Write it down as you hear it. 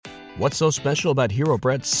What's so special about Hero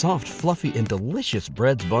Bread's soft, fluffy, and delicious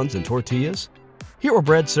breads, buns, and tortillas? Hero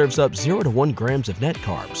Bread serves up 0 to 1 grams of net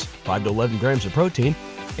carbs, 5 to 11 grams of protein,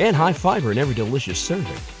 and high fiber in every delicious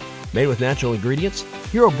serving. Made with natural ingredients,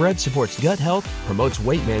 Hero Bread supports gut health, promotes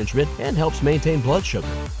weight management, and helps maintain blood sugar.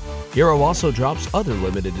 Hero also drops other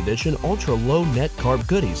limited edition ultra-low net carb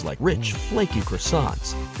goodies like rich, flaky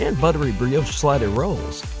croissants and buttery brioche slider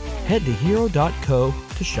rolls. Head to hero.co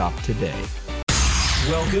to shop today.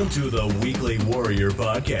 Welcome to the Weekly Warrior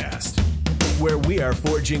Podcast, where we are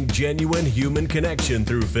forging genuine human connection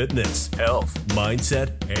through fitness, health,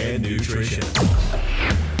 mindset, and nutrition.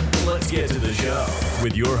 Let's get to the show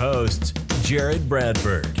with your hosts, Jared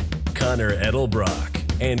Bradford, Connor Edelbrock,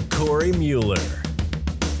 and Corey Mueller.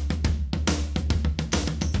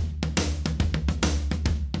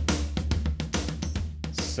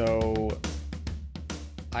 So,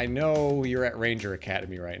 I know you're at Ranger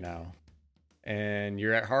Academy right now, and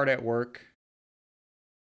you're hard at work.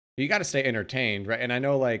 You got to stay entertained, right? And I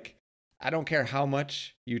know, like, I don't care how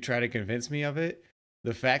much you try to convince me of it.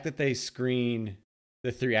 The fact that they screen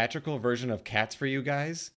the theatrical version of Cats for you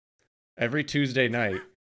guys every Tuesday night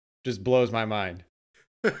just blows my mind.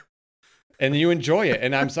 And you enjoy it,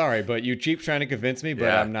 and I'm sorry, but you keep trying to convince me, but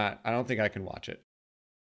Yeah. I don't think I can watch it.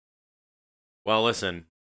 Well, listen,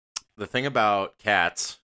 the thing about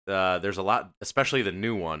Cats, there's a lot, especially the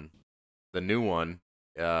new one. The new one,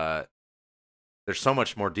 there's so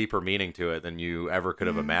much more deeper meaning to it than you ever could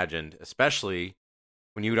have imagined, especially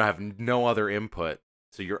when you have no other input.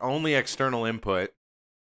 So your only external input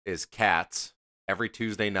is Cats every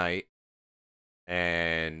Tuesday night,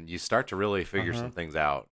 and you start to really figure some things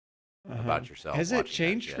out about yourself. Has it watching that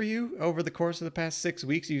changed shit. for you over the course of the past 6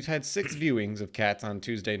 weeks? You've had 6 viewings of Cats on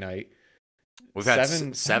Tuesday night. We've had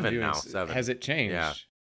seven seven now. viewings. 7. Has it changed? Yeah.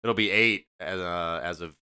 It'll be 8 as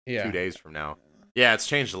of Yeah. 2 days from now. Yeah, it's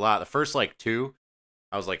changed a lot. The first 2,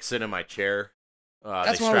 I was sitting in my chair.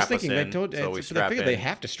 That's they what I was strap us thinking. in, They told so we I strap figured they in.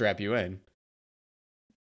 have to strap you in.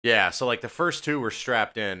 Yeah, so the first 2 were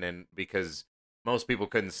strapped in, and because most people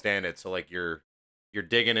couldn't stand it, so you're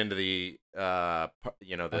digging into the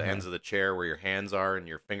the ends of the chair where your hands are, and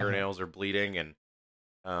your fingernails are bleeding, and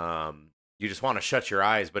you just want to shut your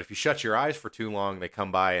eyes. But if you shut your eyes for too long, they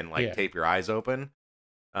come by and tape your eyes open.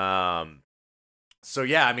 So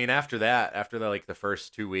yeah, I mean, after the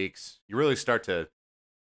first 2 weeks, you really start to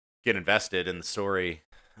get invested in the story.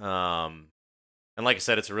 And like I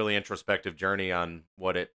said, it's a really introspective journey on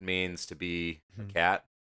what it means to be a cat,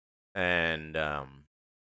 and a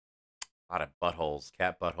lot of buttholes,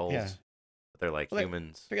 cat buttholes. Yeah. But they're like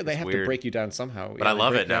humans. I figured they It's have weird. to break you down somehow. But I they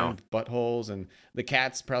love break it now. down buttholes, and the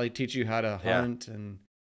cats probably teach you how to Yeah. hunt, and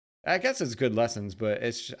I guess it's good lessons. But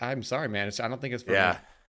I'm sorry, man. I don't think it's for Yeah. me.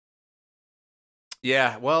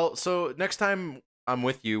 Yeah. Well, so next time I'm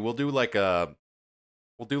with you, we'll do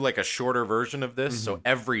a shorter version of this. So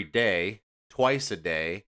every day, twice a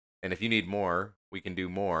day, and if you need more, we can do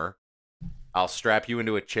more. I'll strap you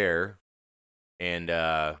into a chair, and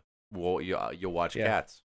you'll watch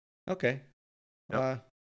Cats. Okay. Yep.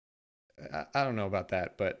 I don't know about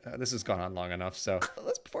that, but this has gone on long enough. So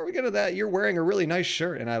before we get to that, you're wearing a really nice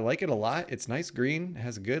shirt, and I like it a lot. It's nice green, it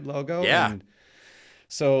has a good logo. Yeah. And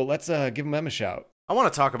so let's give them a shout. I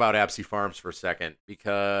want to talk about Apsey Farms for a second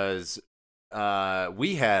because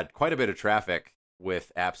we had quite a bit of traffic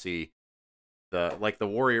with Apsey. The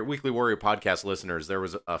Weekly Warrior podcast listeners, there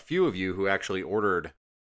was a few of you who actually ordered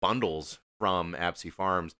bundles from Apsey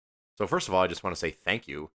Farms. So first of all, I just want to say thank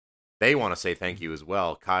you. They want to say thank you as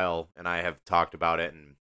well. Kyle and I have talked about it,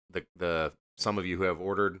 and the some of you who have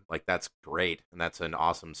ordered, that's great, and that's an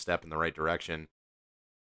awesome step in the right direction.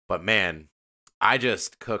 But man, I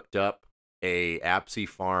just cooked up a Apsey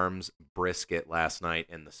Farms brisket last night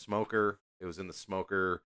in the smoker. It was in the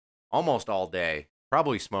smoker almost all day.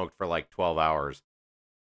 Probably smoked for 12 hours.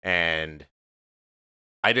 And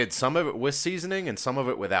I did some of it with seasoning and some of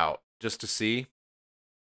it without, just to see.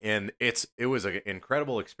 And it was an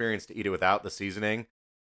incredible experience to eat it without the seasoning,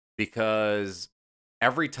 because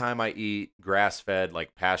every time I eat grass-fed,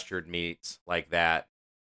 pastured meats like that,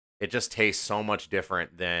 it just tastes so much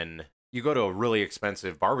different than you go to a really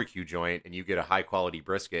expensive barbecue joint and you get a high-quality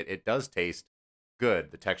brisket. It does taste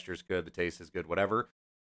good. The texture's good. The taste is good, whatever.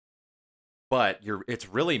 But it's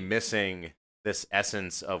really missing this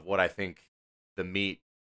essence of what I think the meat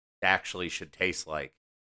actually should taste like.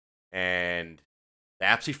 And the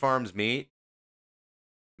Apsey Farms meat,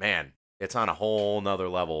 man, it's on a whole nother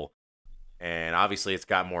level. And obviously it's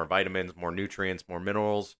got more vitamins, more nutrients, more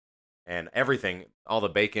minerals, and everything, all the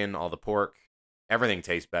bacon, all the pork, everything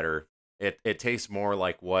tastes better. It tastes more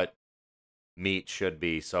like what meat should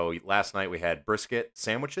be. So last night we had brisket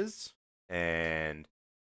sandwiches and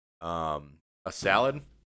a salad.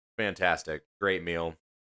 Fantastic. Great meal.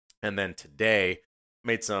 And then today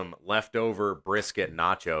made some leftover brisket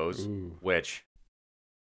nachos, Ooh. which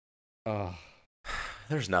Oh,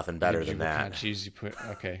 there's nothing better what than kind of that. cheese you put?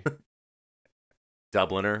 Okay.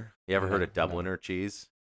 Dubliner. You ever heard of No. Dubliner cheese?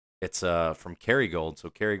 It's from Kerrygold. So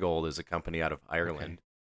Kerrygold is a company out of Ireland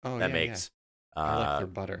Oh, that yeah, makes yeah. I like their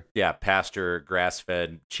butter. pasture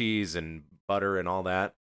grass-fed cheese and butter and all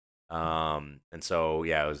that. And so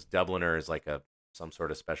yeah, it was Dubliner is like some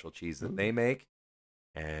sort of special cheese that they make,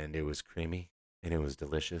 and it was creamy and it was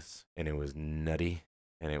delicious and it was nutty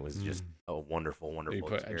and it was just a wonderful, You wonderful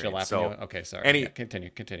put experience. jalapeno. Okay, sorry. any- Yeah,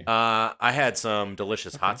 continue. I had some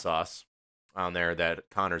delicious Okay. hot sauce on there that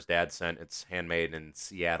Connor's dad sent. It's handmade in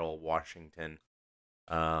Seattle, Washington.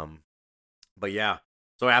 But yeah,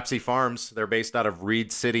 so Apsey Farms, they're based out of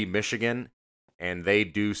Reed City, Michigan, and they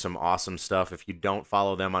do some awesome stuff. If you don't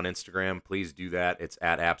follow them on Instagram, please do that. It's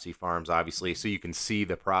at Apsey Farms, obviously, so you can see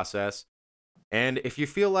the process. And if you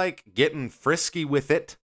feel like getting frisky with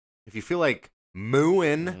it, if you feel like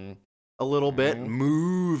mooing Mhm. a little bit, Mhm.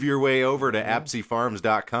 move your way over to Mhm.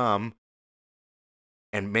 apseyfarms.com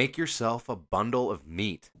and make yourself a bundle of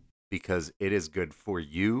meat, because it is good for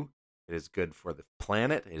you. It is good for the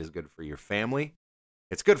planet. It is good for your family.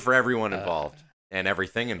 It's good for everyone involved and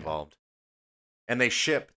everything involved. And they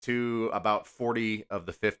ship to about 40 of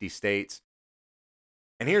the 50 states.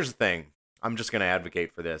 And here's the thing. I'm just going to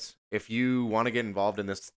advocate for this. If you want to get involved in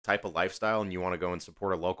this type of lifestyle and you want to go and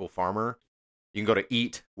support a local farmer, you can go to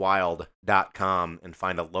eatwild.com and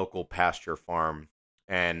find a local pasture farm,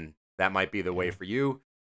 and that might be the way for you.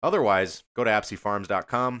 Otherwise, go to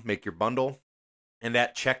apseyfarms.com, make your bundle, and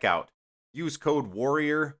at checkout, use code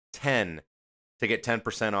WARRIOR10 to get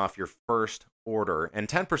 10% off your first order. And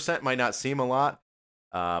 10% might not seem a lot,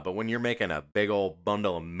 but when you're making a big old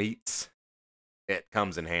bundle of meats, it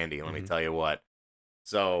comes in handy, let me tell you what.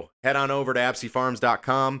 So head on over to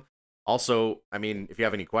apseyfarms.com. Also, I mean, if you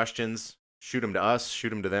have any questions, shoot them to us, shoot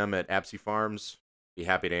them to them at Apsey Farms. Be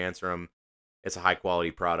happy to answer them. It's a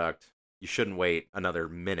high-quality product. You shouldn't wait another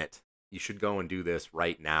minute. You should go and do this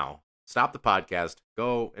right now. Stop the podcast.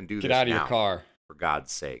 Go and do this now. Get out of your car. For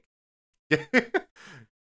God's sake.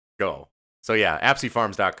 Go. So yeah,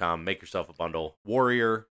 apseyfarms.com. Make yourself a bundle.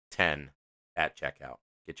 Warrior10 at checkout.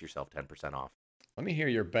 Get yourself 10% off. Let me hear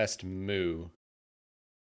your best moo.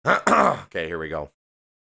 Okay, here we go.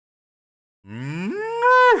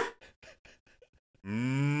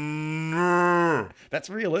 That's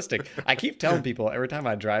realistic. I keep telling people every time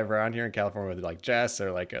I drive around here in California with like Jess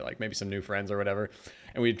or like maybe some new friends or whatever,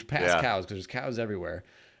 and we pass cows because there's cows everywhere.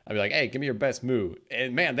 I'd be like, "Hey, give me your best moo,"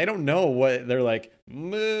 and man, they don't know what they're like.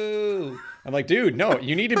 Moo. I'm like, dude, no,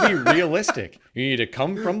 you need to be realistic. You need to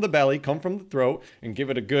come from the belly, come from the throat, and give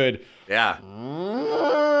it a good. Yeah.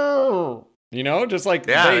 You know, just like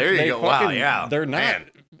Yeah, there you go. Wow, fucking- yeah. they're not Man.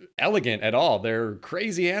 elegant at all. They're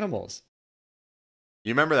crazy animals.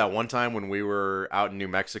 You remember that one time when we were out in New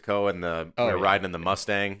Mexico and we were riding in the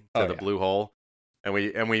Mustang to the Blue Hole, and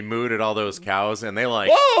we mooed at all those cows, and they like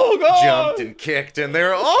Oh God! jumped and kicked, and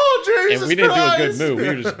they're Jesus And we didn't Christ! do a good moo. We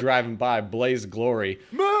were just driving by, blaze glory.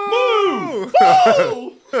 Moo!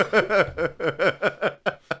 Moo!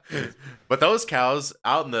 But those cows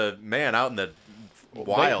out in the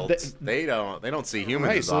wild, they don't see humans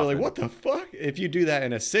Right, as so they're often. like, what the fuck? If you do that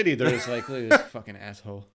in a city, they're just like, look at this fucking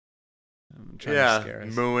asshole. I'm trying to scare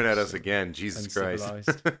us. mooing at us again. Jesus Christ.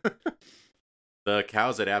 Uncivilized. The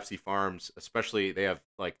cows at Apsey Farms, especially, they have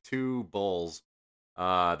like 2 bulls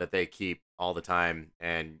that they keep all the time,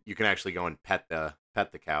 and you can actually go and pet the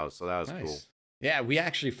cows. So that was cool. Yeah, we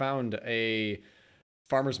actually found a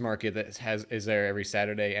farmer's market that is there every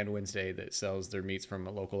Saturday and Wednesday that sells their meats from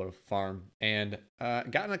a local farm, and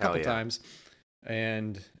gotten a couple times,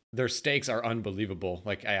 and their steaks are unbelievable.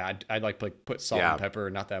 Like I'd like put salt and pepper,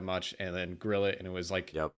 not that much, and then grill it, and it was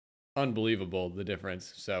like unbelievable the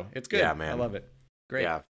difference. So it's good. Yeah, man. I love it. Great.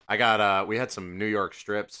 Yeah, I got we had some New York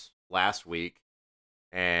strips last week,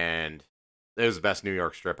 and it was the best New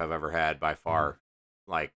York strip I've ever had by far,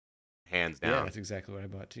 like hands down. Yeah, that's exactly what I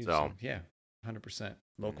bought too. So yeah, 100%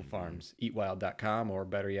 local farms. Eatwild.com, or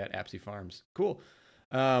better yet, Apsey Farms. Cool.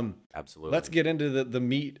 Absolutely. Let's get into the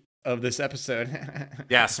meat of this episode.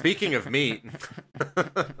 Yeah, speaking of meat.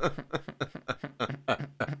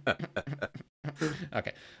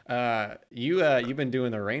 Okay. You've been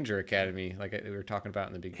doing the Ranger Academy like we were talking about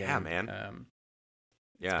in the beginning. Yeah, man.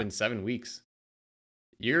 It's been 7 weeks.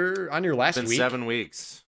 You're on your last week. 7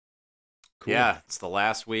 weeks. Cool. Yeah, it's the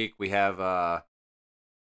last week. We have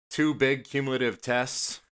 2 big cumulative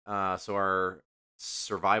tests So our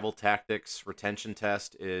survival tactics retention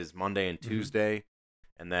test is Monday and Tuesday,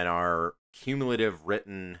 and then our cumulative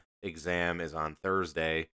written exam is on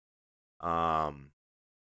Thursday. And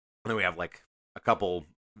then we have like a couple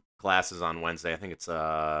classes on Wednesday. I think it's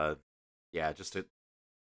just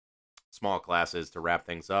small classes to wrap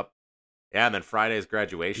things up. Yeah, and then Friday is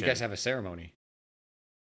graduation. You guys have a ceremony.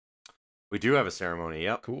 We do have a ceremony.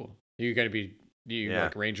 Yep. Cool. You got to be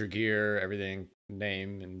like ranger gear, everything,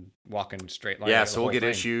 name, and walking straight line. Yeah, so we'll get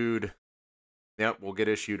issued. Yep, we'll get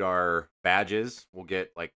issued our badges. We'll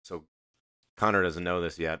get so Connor doesn't know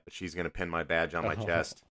this yet, but she's gonna pin my badge on my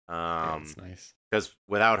chest. That's nice. Because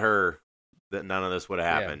without her, none of this would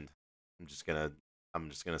have happened. Yeah. I'm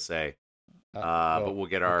just gonna say. But we'll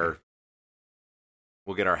get our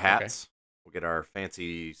hats. Okay. We'll get our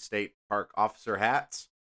fancy state park officer hats.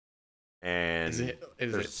 And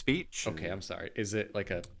there's a speech. Okay, I'm sorry. Is it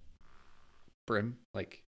like a brim?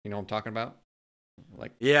 Like, you know what I'm talking about?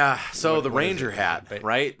 Like, yeah, so the ranger hat,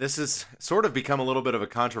 right? This has sort of become a little bit of a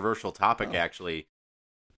controversial topic, actually.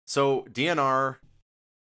 So DNR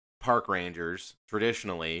park rangers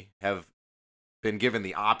traditionally have been given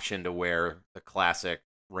the option to wear the classic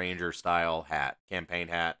ranger style hat, campaign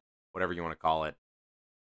hat, whatever you want to call it.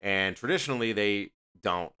 And traditionally they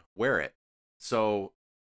don't wear it. So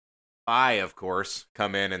I, of course,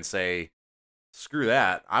 come in and say, screw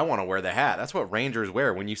that. I want to wear the hat. That's what rangers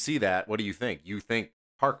wear. When you see that, what do you think? You think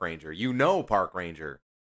park ranger. You know park ranger.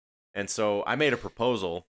 And so I made a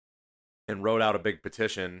proposal and wrote out a big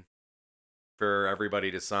petition for everybody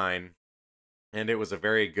to sign. And it was a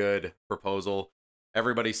very good proposal.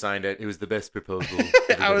 Everybody signed it. It was the best proposal.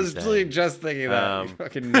 I was just thinking that. You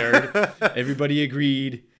fucking nerd. Everybody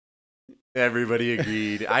agreed. Everybody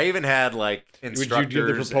agreed. I even had like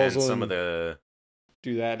instructors and some of the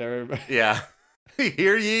do that to everybody. Yeah.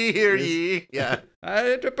 Hear ye. Yeah.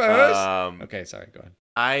 I propose. Okay, sorry, go ahead.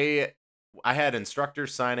 I had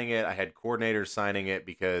instructors signing it. I had coordinators signing it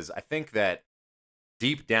because I think that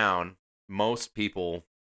deep down, most people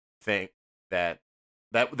think that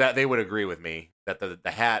they would agree with me that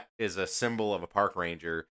the hat is a symbol of a park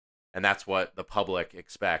ranger. And that's what the public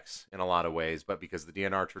expects in a lot of ways. But because the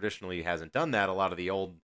DNR traditionally hasn't done that, a lot of the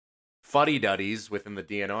old fuddy-duddies within the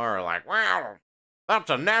DNR are like, well, that's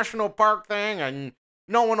a national park thing, and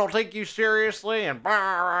no one will take you seriously, and blah,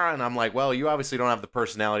 blah. And I'm like, well, you obviously don't have the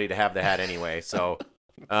personality to have the hat anyway. So,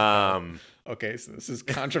 okay, so this is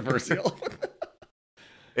controversial.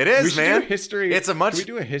 It is, man. Do a history. It's a much. Can we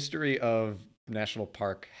do a history of national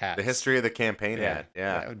park hats? The history of the campaign hat.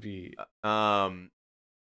 Yeah, that would be.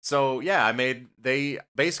 So yeah,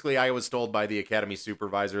 I was told by the academy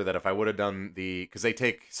supervisor that if I would have done because they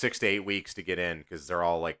take 6 to 8 weeks to get in because they're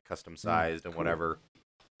all like custom sized and whatever.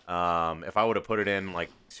 If I would have put it in like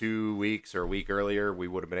 2 weeks or a week earlier, we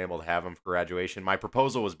would have been able to have them for graduation. My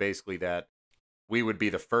proposal was basically that we would be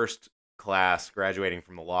the first class graduating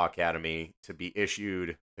from the law academy to be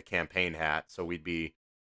issued the campaign hat. So we'd be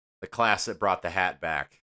the class that brought the hat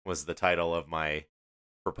back was the title of my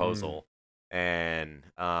proposal. And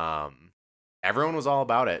everyone was all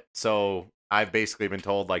about it. So I've basically been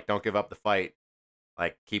told, like, don't give up the fight.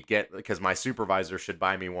 Like, because my supervisor should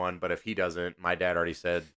buy me one, but if he doesn't, my dad already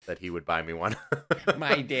said that he would buy me one.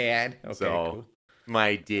 My dad. Okay, cool.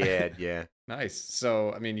 My dad, yeah. Nice.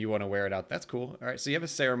 So, I mean, you want to wear it out. That's cool. All right. So you have a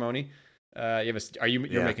ceremony.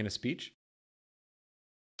 You're making a speech?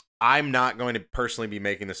 I'm not going to personally be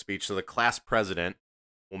making the speech. So the class president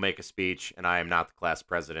will make a speech, and I am not the class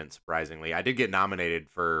president, surprisingly. I did get nominated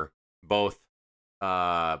for both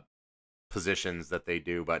positions that they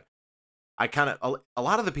do, but a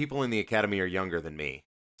lot of the people in the academy are younger than me.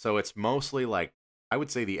 So it's mostly like, I would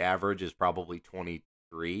say the average is probably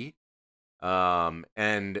 23.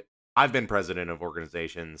 And I've been president of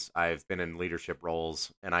organizations. I've been in leadership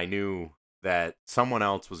roles, and I knew that someone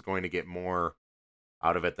else was going to get more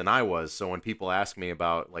out of it than I was. So when people ask me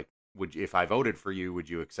about, like, if I voted for you, would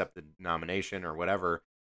you accept the nomination or whatever?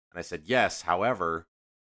 And I said, yes. However,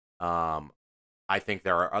 I think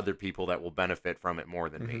there are other people that will benefit from it more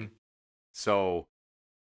than me. So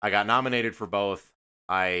I got nominated for both.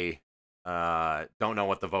 I don't know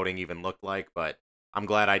what the voting even looked like, but I'm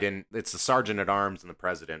glad I didn't. It's the sergeant at arms and the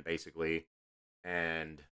president, basically.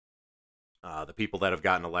 And the people that have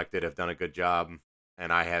gotten elected have done a good job.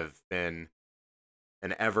 And I have been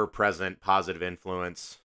an ever-present positive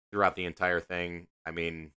influence throughout the entire thing. I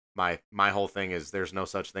mean, my whole thing is there's no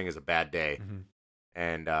such thing as a bad day.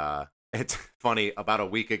 And it's funny, about a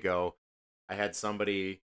week ago, I had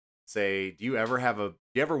somebody say, do you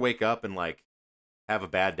ever wake up and like have a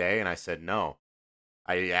bad day? And I said, no,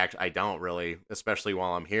 I don't really, especially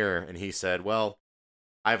while I'm here. And he said, well,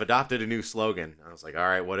 I've adopted a new slogan. I was like, all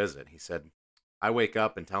right, what is it? He said, I wake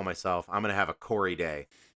up and tell myself I'm going to have a Corey day.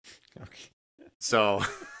 Okay. So,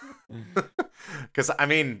 because I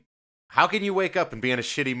mean, how can you wake up and be in a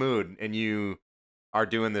shitty mood and you are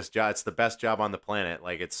doing this job? It's the best job on the planet.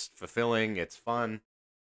 Like, it's fulfilling. It's fun.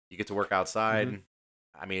 You get to work outside.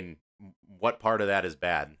 Mm-hmm. I mean, what part of that is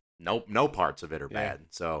bad? Nope. No parts of it are bad.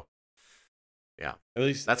 So, yeah, At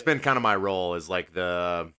least that's been kind of my role, is like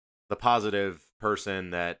the positive person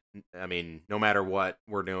that, I mean, no matter what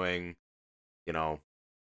we're doing, you know,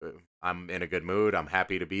 I'm in a good mood. I'm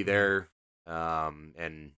happy to be there,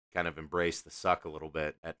 and kind of embrace the suck a little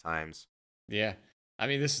bit at times. Yeah. I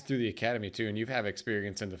mean, this is through the academy too, and you've had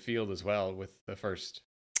experience in the field as well with the first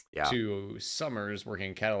Yeah. 2 summers working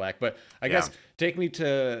in Cadillac. But I Yeah. guess take me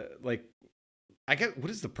to like, I guess, what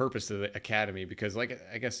is the purpose of the academy? Because like,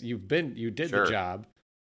 I guess you did Sure. the job,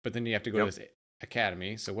 but then you have to go Yep. to this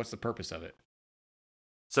academy. So what's the purpose of it?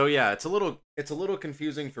 So yeah, it's a little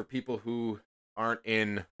confusing for people who aren't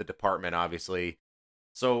in the department, obviously.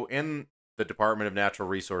 So in the Department of Natural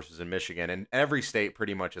Resources in Michigan, and every state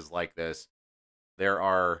pretty much is like this, there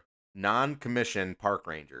are non-commissioned park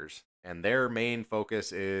rangers, and their main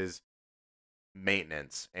focus is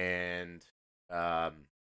maintenance and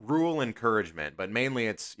rural encouragement, but mainly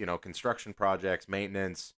it's, construction projects,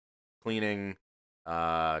 maintenance, cleaning,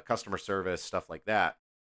 customer service, stuff like that.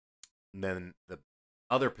 And then the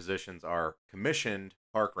other positions are commissioned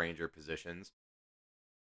park ranger positions.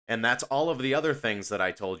 And that's all of the other things that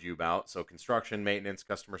I told you about. So construction, maintenance,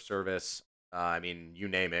 customer service, I mean, you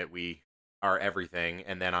name it, we are everything.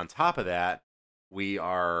 And then on top of that, we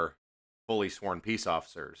are fully sworn peace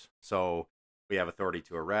officers. So we have authority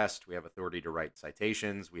to arrest, we have authority to write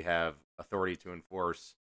citations, we have authority to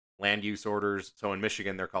enforce land use orders. So in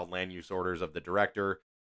Michigan, they're called land use orders of the director.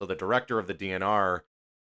 So the director of the DNR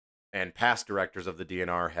and past directors of the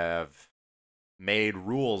DNR have made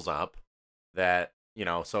rules up that,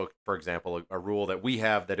 so for example, a rule that we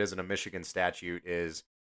have that isn't a Michigan statute is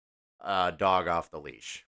dog off the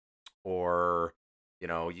leash, or,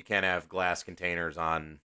 you can't have glass containers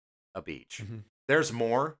on a beach. Mm-hmm. There's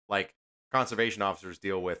more, like conservation officers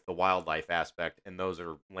deal with the wildlife aspect, and those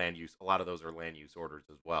are land use. A lot of those are land use orders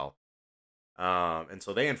as well. And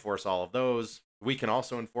so they enforce all of those. We can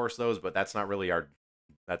also enforce those, but that's not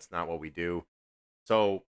what we do.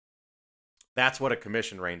 So that's what a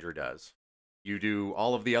commission ranger does. You do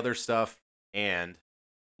all of the other stuff and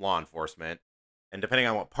law enforcement. And depending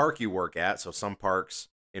on what park you work at, so some parks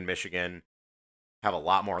in Michigan have a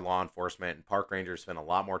lot more law enforcement, and park rangers spend a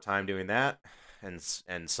lot more time doing that, and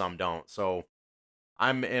some don't. So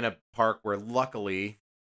I'm in a park where luckily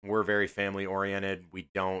we're very family oriented. We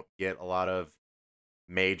don't get a lot of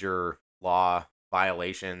major law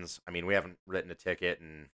violations. I mean, we haven't written a ticket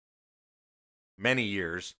in many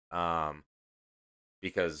years,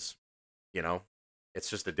 because, it's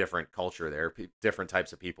just a different culture there. Different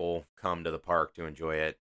types of people come to the park to enjoy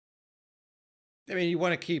it. I mean, you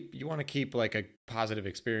want to keep like a positive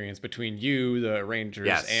experience between you, the rangers,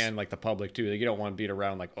 Yes. and like the public too. Like, you don't want to beat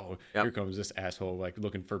around like, oh, Yep. here comes this asshole like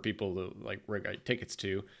looking for people to like rig tickets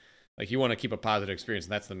to. Like, you want to keep a positive experience,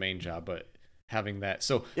 and that's the main job. But having that,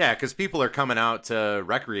 so Yeah, because people are coming out to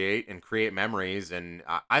recreate and create memories. And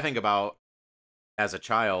I think about, as a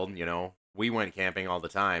child, we went camping all the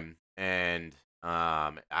time, and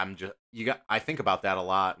I think about that a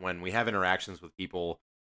lot when we have interactions with people.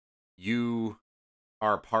 You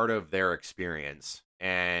are part of their experience,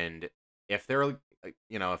 and if they're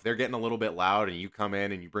if they're getting a little bit loud and you come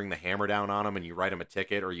in and you bring the hammer down on them and you write them a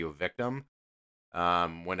ticket or you evict them,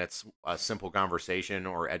 when it's a simple conversation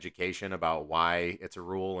or education about why it's a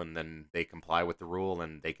rule, and then they comply with the rule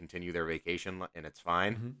and they continue their vacation and it's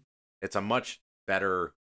fine. Mm-hmm. It's a much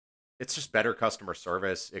better, it's just better customer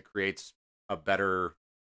service. It creates a better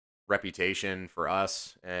reputation for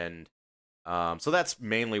us, and so that's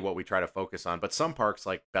mainly what we try to focus on. But some parks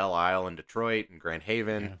like Belle Isle in Detroit and Grand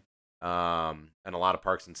Haven, and a lot of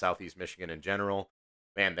parks in Southeast Michigan in general,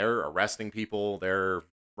 man, they're arresting people. They're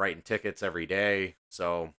writing tickets every day.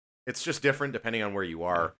 So it's just different depending on where you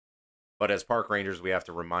are. Yeah. But as park rangers, we have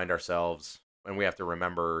to remind ourselves, and we have to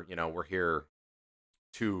remember, we're here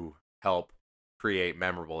to help create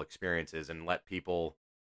memorable experiences and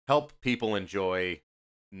help people enjoy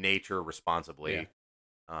nature responsibly. Yeah.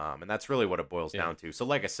 And that's really what it boils down to. So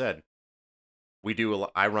like I said,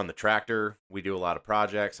 I run the tractor. We do a lot of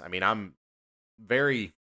projects. I mean, I'm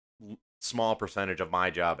very small percentage of my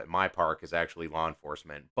job at my park is actually law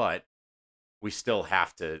enforcement, but we still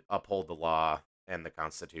have to uphold the law and the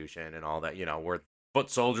Constitution and all that. We're foot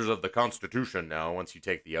soldiers of the Constitution now once you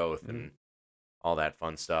take the oath, and all that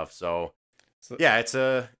fun stuff. So So, Yeah, it's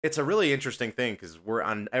a really interesting thing because we're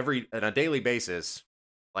on a daily basis.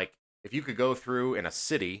 Like if you could go through in a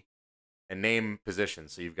city and name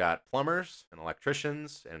positions, so you've got plumbers and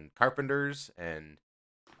electricians and carpenters and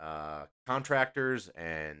contractors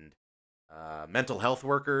and mental health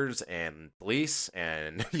workers and police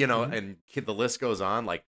and mhm. and the list goes on.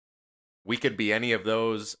 Like we could be any of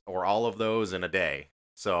those or all of those in a day.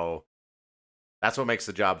 So that's what makes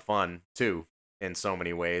the job fun too. In so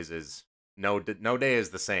many ways, is no day is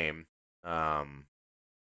the same. Um,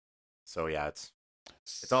 so yeah, it's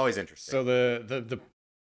always interesting. So the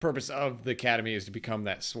purpose of the academy is to become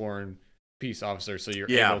that sworn peace officer, so you're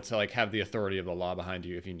Yeah. able to like have the authority of the law behind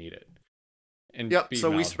you if you need it, and Yep. be So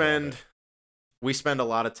knowledgeable of it. we spend a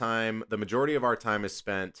lot of time. The majority of our time is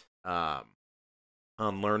spent on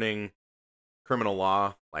learning criminal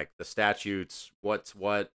law, like the statutes. What's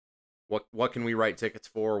what can we write tickets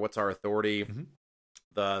for? What's our authority? Mhm.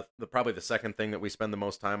 The probably the second thing that we spend the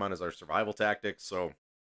most time on is our survival tactics. So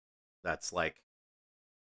that's like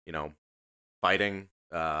you know fighting,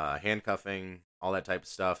 handcuffing, all that type of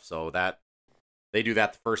stuff. So that they do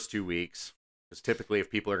that the first 2 weeks. Because typically, if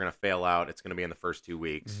people are going to fail out, it's going to be in the first 2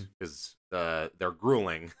 weeks Mhm. because they're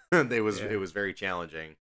grueling. it Yeah. was very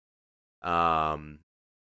challenging. Um,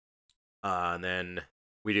 and then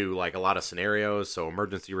we do like a lot of scenarios, so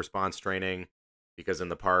emergency response training. Because in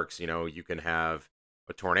the parks, you can have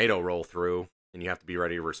a tornado roll through, and you have to be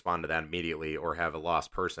ready to respond to that immediately, or have a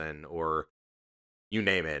lost person, or you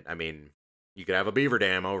name it. I mean, you could have a beaver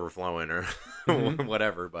dam overflowing or Mhm.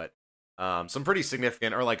 whatever, but some pretty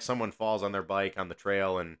significant, or like someone falls on their bike on the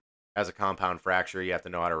trail and has a compound fracture, you have to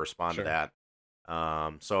know how to respond to Sure.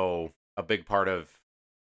 that. So a big part of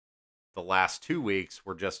the last 2 weeks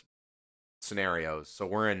were just scenarios. So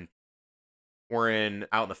we're in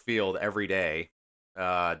out in the field every day,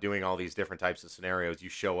 doing all these different types of scenarios. You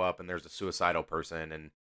show up and there's a suicidal person,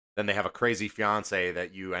 and then they have a crazy fiance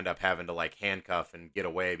that you end up having to like handcuff and get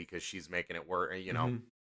away because she's making it work. Mhm.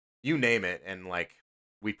 You name it, and like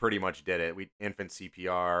we pretty much did it. We infant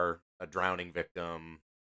CPR, a drowning victim,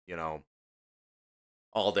 you know,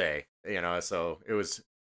 all day. So it was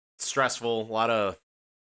stressful.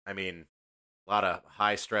 I mean, a lot of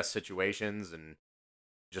high stress situations, and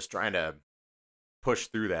just trying to push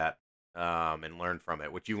through that and learn from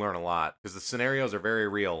it, which you learn a lot because the scenarios are very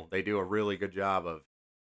real. They do a really good job of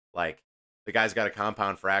like the guy's got a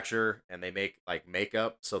compound fracture and they make like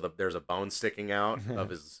makeup so that there's a bone sticking out of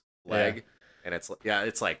his Yeah. leg, and it's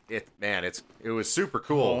like it man, it was super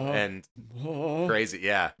cool Oh. and Oh. crazy.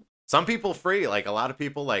 Yeah, some people like a lot of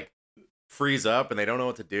people like freeze up and they don't know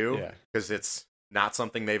what to do Yeah. because it's not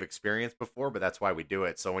something they've experienced before, but that's why we do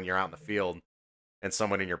it. So when you're out in the field and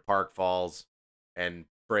someone in your park falls and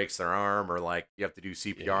breaks their arm, or like you have to do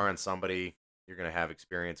CPR Yeah. on somebody, you're going to have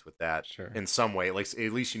experience with that Sure. in some way. At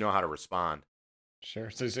least you know how to respond. Sure.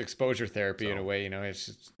 So it's exposure therapy in a So way, it's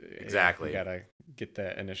just, yeah, you exactly. gotta get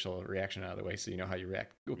that initial reaction out of the way so you know how you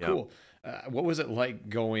react. Oh, Yep. cool. What was it like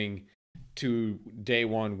going to day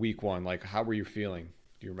one, week one? Like, how were you feeling?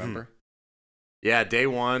 Do you remember? Yeah, day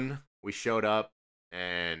one we showed up,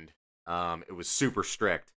 and it was super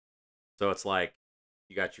strict. So it's like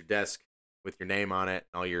you got your desk with your name on it,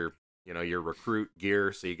 all your recruit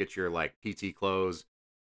gear. So you get your like PT clothes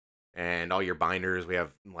and all your binders. We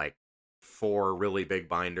have like 4 really big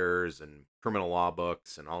binders and criminal law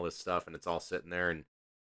books and all this stuff, and it's all sitting there. And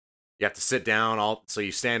you have to sit down. So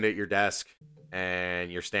you stand at your desk,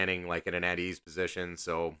 and you're standing like in an at ease position.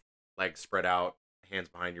 So legs spread out, hands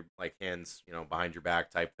behind hands behind your back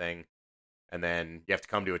type thing. And then you have to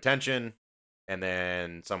come to attention, and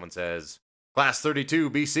then someone says, "Class 32,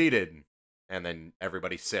 be seated." And then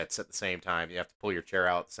everybody sits at the same time. You have to pull your chair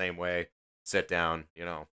out the same way, sit down,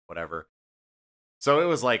 whatever. So it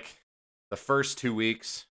was like the first 2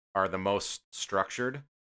 weeks are the most structured.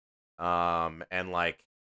 And like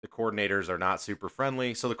the coordinators are not super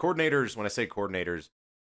friendly. So the coordinators, when I say coordinators,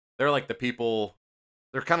 they're like the people,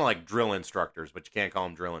 they're kind of like drill instructors, but you can't call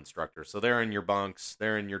them drill instructors. So they're in your bunks,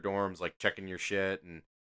 they're in your dorms, like checking your shit and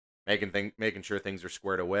making sure things are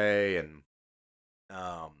squared away, and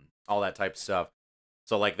all that type of stuff.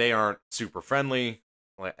 So like they aren't super friendly.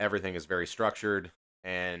 Like everything is very structured,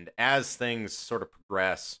 and as things sort of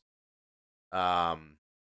progress, um,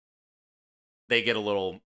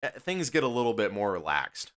 things get a little bit more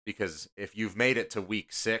relaxed, because if you've made it to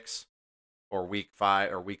week 6 or week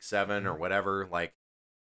 5 or week 7 or Mhm. whatever, like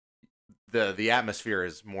the atmosphere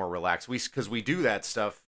is more relaxed. Because we do that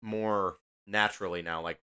stuff more naturally now.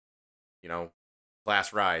 Like you know,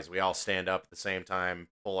 class rise, we all stand up at the same time,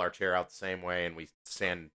 pull our chair out the same way, and we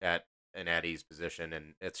stand at an at ease position,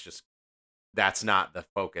 and it's just that's not the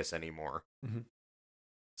focus anymore. Mhm.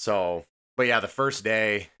 So, but yeah, the first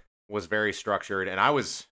day was very structured, and I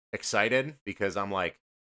was excited because I'm like,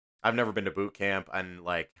 I've never been to boot camp, and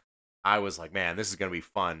like, I was like, man, this is gonna be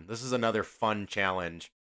fun. This is another fun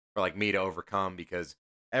challenge for like me to overcome, because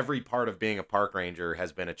every part of being a park ranger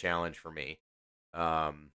has been a challenge for me.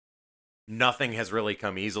 Um, Nothing has really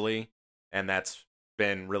come easily, and that's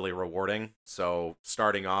been really rewarding. So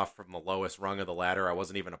starting off from the lowest rung of the ladder, I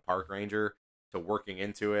wasn't even a park ranger, to working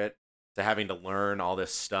into it, to having to learn all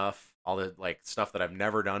this stuff, all the like stuff that I've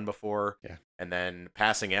never done before. Yeah. And then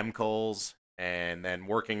passing MCOLs, and then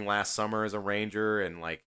working last summer as a ranger, and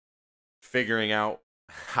like figuring out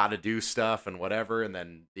how to do stuff and whatever, and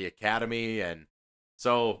then the academy. And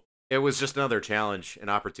so it was just another challenge, an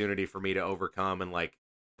opportunity for me to overcome and like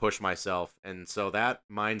push myself. And so that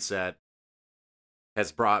mindset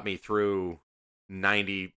has brought me through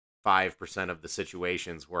 95% of the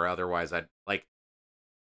situations where otherwise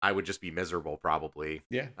I would just be miserable probably.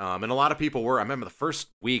 Yeah. And a lot of people were. I remember the first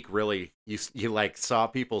week, really, you like saw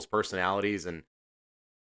people's personalities, and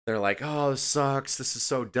they're like, "Oh, this sucks. This is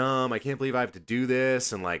so dumb. I can't believe I have to do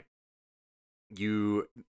this." And like,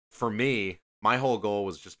 for me, my whole goal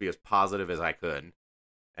was just be as positive as I could,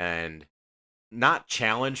 and not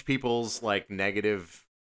challenge people's like negative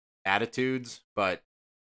attitudes, but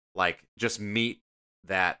like just meet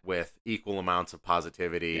that with equal amounts of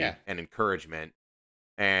positivity and encouragement,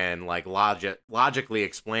 and like logically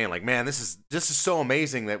explain like, man, this is so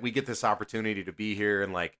amazing that we get this opportunity to be here,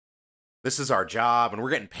 and like, this is our job, and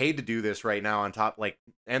we're getting paid to do this right now on top, like,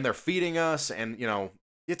 and they're feeding us, and you know,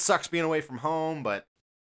 it sucks being away from home, but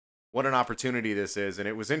what an opportunity this is. And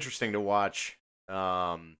it was interesting to watch.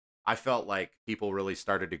 I felt like people really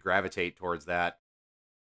started to gravitate towards that,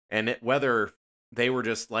 and whether they were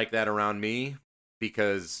just like that around me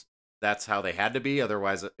because that's how they had to be,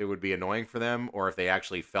 otherwise it would be annoying for them, or if they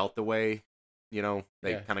actually felt the way, you know,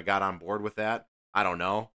 they kind of got on board with that, I don't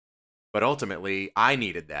know. But ultimately, I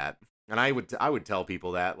needed that. And I would tell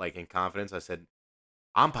people that, like, in confidence. I said,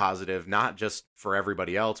 I'm positive, not just for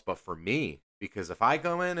everybody else, but for me. Because if I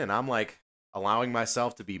go in and I'm like allowing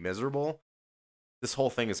myself to be miserable, this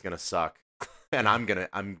whole thing is gonna suck, and I'm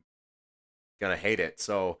gonna hate it.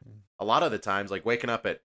 So a lot of the times, like waking up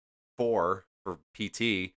at 4 for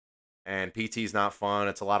PT, and PT's not fun.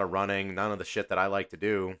 It's a lot of running, none of the shit that I like to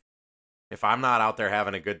do. If I'm not out there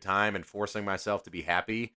having a good time and forcing myself to be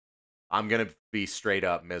happy, I'm going to be straight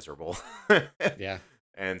up miserable. Yeah.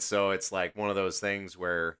 And so it's like one of those things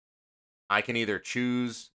where I can either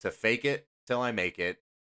choose to fake it till I make it,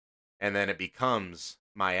 and then it becomes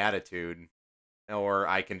my attitude, or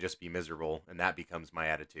I can just be miserable, and that becomes my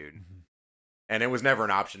attitude. Mm-hmm. And it was never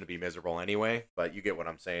an option to be miserable anyway, but you get what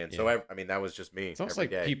I'm saying. Yeah. So, I mean, that was just me. It's almost like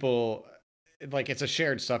day. People, like, it's a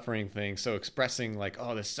shared suffering thing. So expressing like,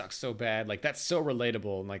 oh, this sucks so bad, like that's so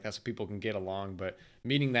relatable, and like that's what people can get along. But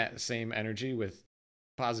meeting that same energy with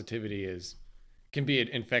positivity can be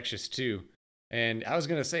infectious too. And I was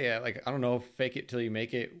gonna say, like, I don't know if fake it till you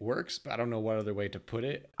make it works, but I don't know what other way to put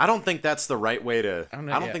it. I don't think that's the right way to. I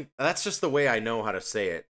don't think that's just the way I know how to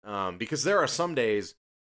say it. Because there are some days,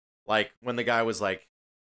 like when the guy was like,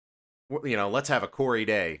 you know, let's have a Corey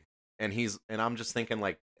day, and I'm just thinking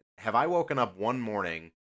like, have I woken up one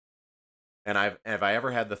morning and have I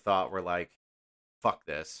ever had the thought where like, fuck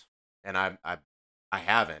this? And I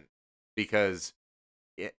haven't, because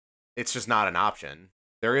it's just not an option.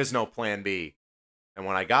 There is no plan B. And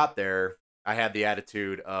when I got there, I had the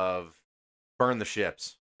attitude of burn the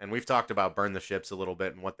ships. And we've talked about burn the ships a little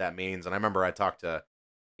bit and what that means. And I remember I talked to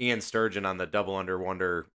Ian Sturgeon on the Double Under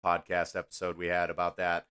Wonder podcast episode we had about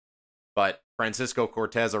that. But Francisco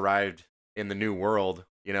Cortez arrived in the New World,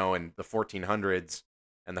 you know, in the 1400s.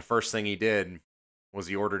 And the first thing he did was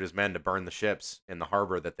he ordered his men to burn the ships in the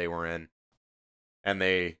harbor that they were in. And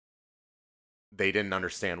they didn't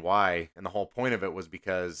understand why. And the whole point of it was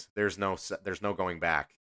because there's no going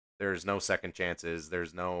back. There's no second chances.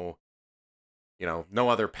 There's no, you know, no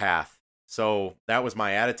other path. So that was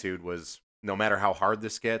my attitude, was no matter how hard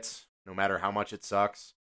this gets, no matter how much it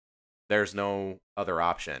sucks, there's no other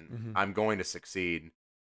option. Mm-hmm. I'm going to succeed.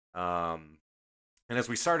 And as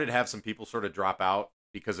we started to have some people sort of drop out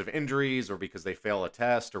because of injuries or because they fail a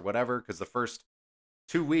test or whatever, because the first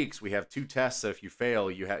 2 weeks we have 2 tests that if you fail,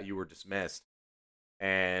 you were dismissed.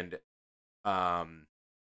 And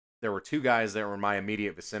there were 2 guys that were in my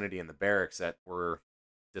immediate vicinity in the barracks that were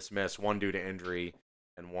dismissed, one due to injury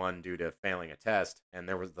and one due to failing a test. And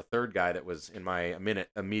there was the third guy that was in my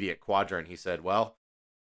immediate quadrant. He said, well,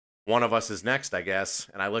 one of us is next, I guess.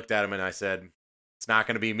 And I looked at him and I said, it's not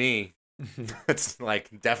going to be me. It's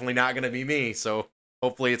like definitely not going to be me. So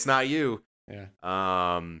hopefully it's not you. Yeah.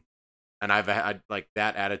 And I've had like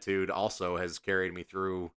that attitude also has carried me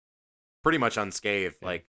through pretty much unscathed. Yeah.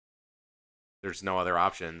 Like there's no other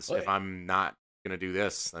options. Well, if I'm not going to do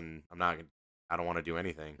this, then I don't want to do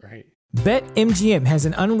anything. Right. BetMGM has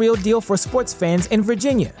an unreal deal for sports fans in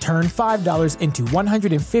Virginia. Turn $5 into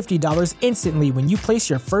 $150 instantly when you place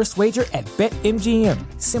your first wager at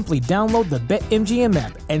BetMGM. Simply download the BetMGM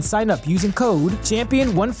app and sign up using code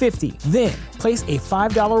Champion150. Then, place a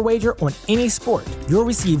 $5 wager on any sport. You'll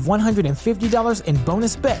receive $150 in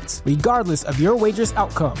bonus bets, regardless of your wager's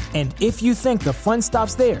outcome. And if you think the fun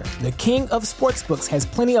stops there, the King of Sportsbooks has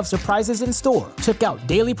plenty of surprises in store. Check out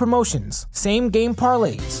daily promotions, same-game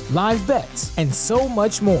parlays, live bets, and so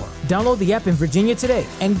much more. Download the app in Virginia today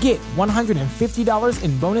and get $150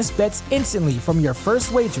 in bonus bets instantly from your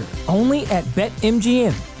first wager. Only at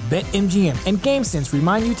BetMGM. BetMGM and GameSense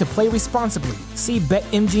remind you to play responsibly. See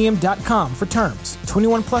BetMGM.com for terms.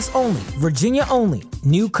 21 plus only. Virginia only.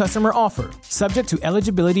 New customer offer. Subject to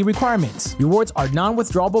eligibility requirements. Rewards are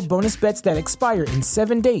non-withdrawable bonus bets that expire in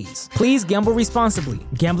 7 days. Please gamble responsibly.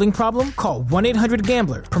 Gambling problem? Call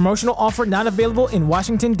 1-800-GAMBLER. Promotional offer not available in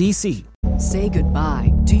Washington, D.C. Say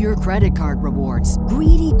goodbye to your credit card rewards.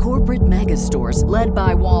 Greedy corporate mega stores, led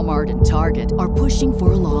by Walmart and Target, are pushing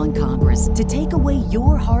for a law in Congress to take away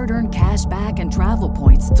your hard-earned cash back and travel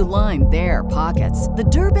points to line their pockets. The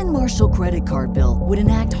Durbin-Marshall credit card bill would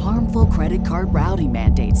enact harmful credit card routing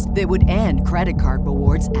mandates that would end credit card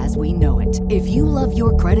rewards as we know it. If you love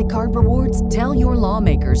your credit card rewards, tell your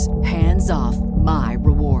lawmakers, hands off my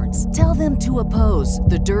rewards. Tell them to oppose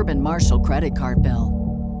the Durbin-Marshall credit card bill.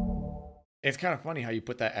 It's kind of funny how you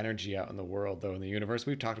put that energy out in the world, though, in the universe.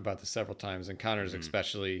 We've talked about this several times, and Connor's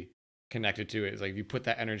especially connected to it. It's like if you put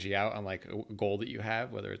that energy out on like a goal that you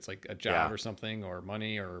have, whether it's like a job or something, or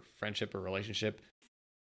money or friendship or relationship,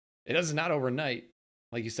 it does not overnight.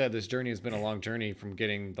 Like you said, this journey has been a long journey from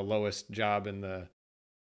getting the lowest job in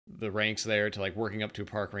the ranks there to like working up to a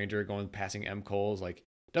park ranger, going passing M. Coles. Like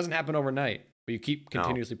it doesn't happen overnight, but you keep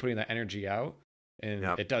continuously putting that energy out. And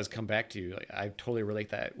it does come back to you. Like I totally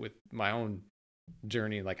relate that with my own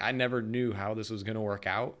journey. Like I never knew how this was going to work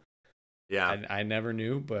out. Yeah. I never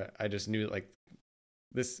knew, but I just knew like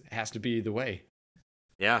this has to be the way.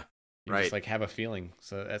 Yeah. You just like have a feeling.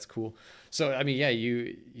 So that's cool. So, I mean, yeah,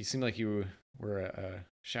 you seem like you were a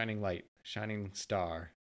shining light, shining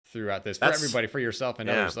star throughout this for everybody, for yourself and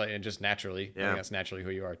others, like, and just naturally. I think that's naturally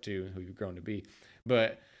who you are too, who you've grown to be.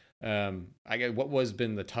 But I guess what was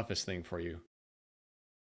been the toughest thing for you?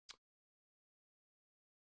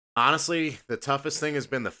 Honestly, the toughest thing has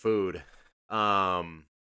been the food. The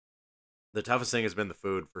toughest thing has been the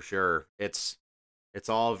food for sure. It's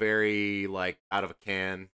all very like out of a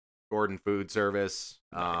can, Gordon Food Service.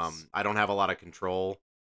 Nice. I don't have a lot of control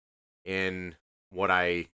in what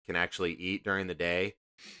I can actually eat during the day.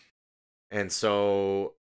 And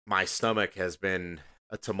so my stomach has been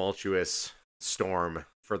a tumultuous storm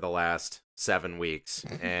for the last 7 weeks.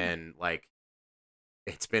 And like,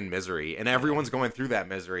 it's been misery, and everyone's going through that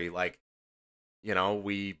misery. Like, you know,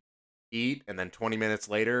 we eat, and then 20 minutes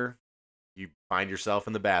later, you find yourself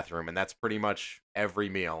in the bathroom, and that's pretty much every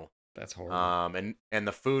meal. That's horrible. And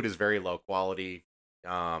the food is very low quality.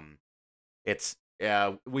 It's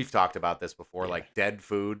we've talked about this before. Like dead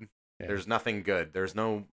food. Yeah. There's nothing good. There's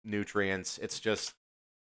no nutrients. It's just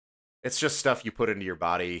stuff you put into your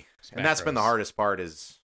body, and that's been the hardest part.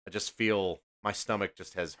 Is I just feel my stomach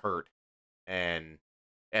just has hurt, and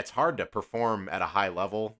it's hard to perform at a high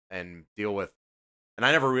level and deal with. And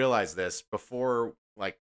I never realized this before,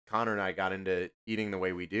 like Connor and I got into eating the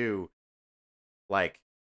way we do. Like,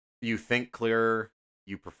 you think clearer,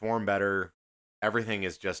 you perform better. Everything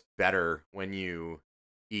is just better when you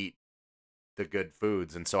eat the good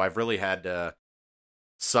foods. And so I've really had to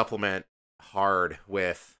supplement hard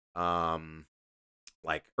with,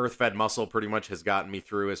 like earth-fed muscle pretty much has gotten me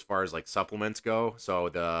through as far as like supplements go. So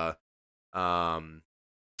the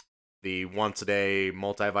once a day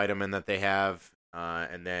multivitamin that they have,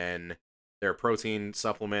 and then their protein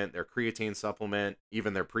supplement, their creatine supplement,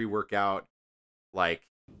 even their pre-workout. Like,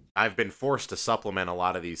 I've been forced to supplement a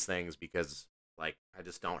lot of these things because like I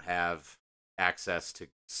just don't have access to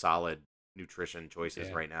solid nutrition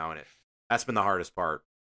choices right now, and that's been the hardest part.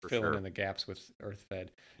 Filling in the gaps with earth-fed.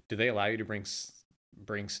 Do they allow you to bring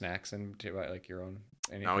snacks into like your own?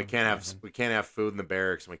 No, we can't have food in the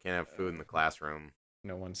barracks, and we can't have food in the classroom.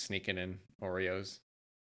 No one's sneaking in Oreos,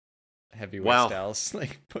 heavyweight styles,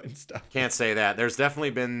 like putting stuff. Can't say that. There's definitely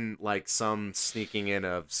been like some sneaking in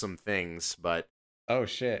of some things, but oh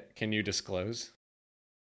shit! Can you disclose?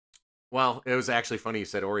 Well, it was actually funny you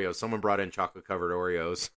said Oreos. Someone brought in chocolate covered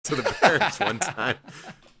Oreos to the barracks one time.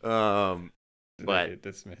 Did But they get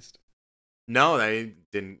dismissed? no, they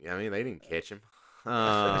didn't. I mean, they didn't catch him.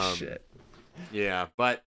 Shit. Yeah,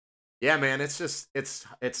 but yeah, man,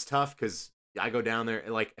 it's tough because I go down there.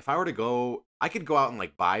 Like, if I were to go, I could go out and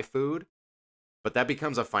like buy food, but that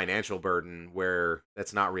becomes a financial burden where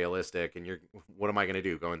that's not realistic. And what am I going to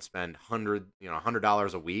do? Go and spend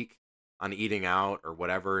 $100 a week on eating out or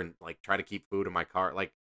whatever, and like try to keep food in my car,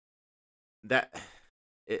 like that.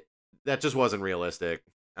 That just wasn't realistic,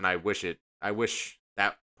 and I wish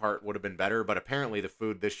that part would have been better. But apparently, the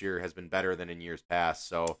food this year has been better than in years past.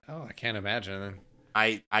 So, Oh, I can't imagine.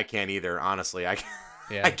 I can't either. Honestly, Yeah.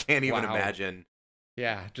 I can't even Wow. imagine.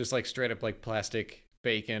 Yeah, just like straight up like plastic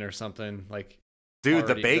bacon or something. Like, Dude,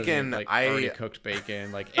 the already- bacon, like already cooked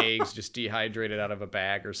bacon, like eggs just dehydrated out of a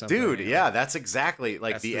bag or something. dude, you know? yeah, that's exactly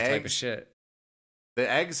like That's the type of eggs. shit. The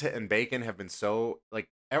eggs and bacon have been so like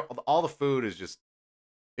all the food is just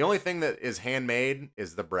the only thing that is handmade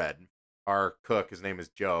is the bread. Our cook, his name is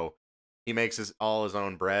Joe. He makes all his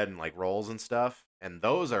own bread and like rolls and stuff, and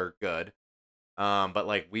those are good. But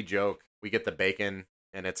like we joke, we get the bacon,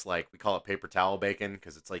 and it's like we call it paper towel bacon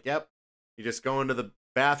because it's like, yep, you just go into the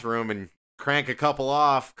bathroom and crank a couple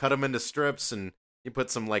off, cut them into strips, and you put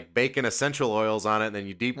some like bacon essential oils on it, and then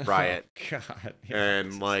you deep fry it, God. Yeah,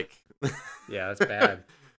 and like, yeah, that's bad.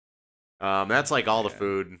 that's like all the Yeah.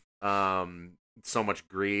 food. So much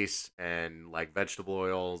grease and like vegetable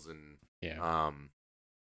oils, and Yeah.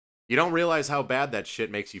 you don't realize how bad that shit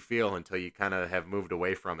makes you feel until you kind of have moved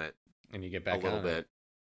away from it And you get a back little on bit. it.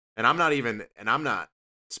 And I'm not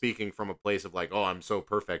speaking from a place of like, oh, I'm so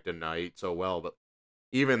perfect and I eat so well, but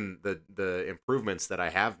even the improvements that I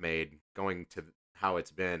have made going to how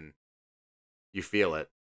it's been, you feel it.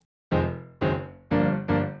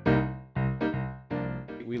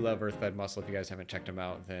 We love Earth Fed Muscle. If you guys haven't checked them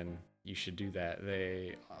out, then you should do that.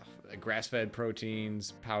 They grass-fed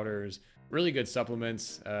proteins, powders, really good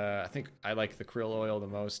supplements. I think I like the krill oil the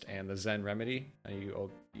most, and the Zen Remedy.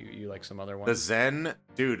 You like some other ones? The Zen,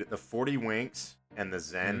 dude, the 40 Winks and the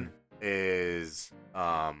Zen Mm-hmm. is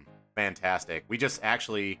fantastic. We just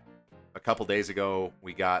actually a couple days ago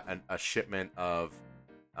we got a shipment of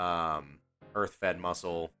Earth Fed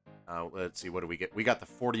Muscle. Let's see, what do we get? We got the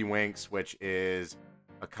 40 Winks, which is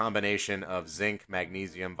a combination of zinc,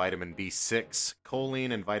 magnesium, vitamin B6,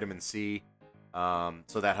 choline, and vitamin C.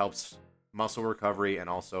 So that helps muscle recovery and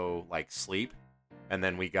also like sleep. And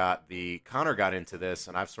then Connor got into this,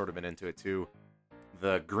 and I've sort of been into it too.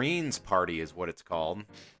 The Greens Party is what it's called.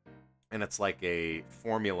 And it's like a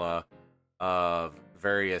formula of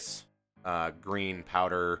various green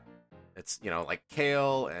powder. It's, like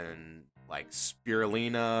kale and like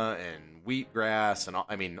spirulina and wheatgrass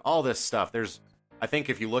and all this stuff. I think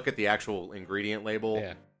if you look at the actual ingredient label,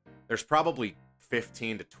 Yeah. there's probably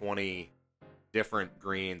 15 to 20 different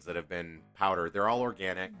greens that have been powdered. They're all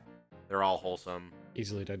organic. They're all wholesome.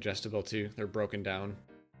 Easily digestible too. They're broken down.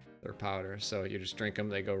 They're powder, so you just drink them.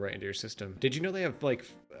 They go right into your system. Did you know they have like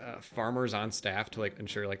farmers on staff to like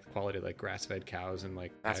ensure like the quality of like grass-fed cows and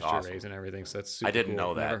like That's pasture awesome. raised and everything? So that's super I didn't cool.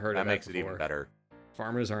 know that. Never heard That of makes that it even before. better.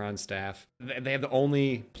 Farmers are on staff. They have the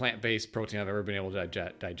only plant-based protein I've ever been able to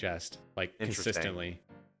digest like Interesting. consistently.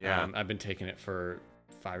 Yeah. I've been taking it for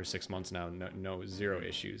 5 or 6 months now. No zero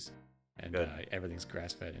issues, and Good. everything's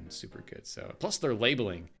grass-fed and super good. So plus their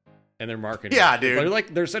labeling and their marketing. Yeah, dude.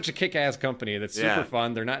 They're such a kick-ass company that's super Yeah.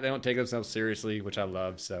 fun. They don't take themselves seriously, which I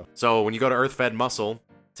love. So when you go to Earth Fed Muscle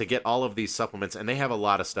to get all of these supplements, and they have a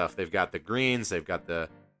lot of stuff. They've got the greens. They've got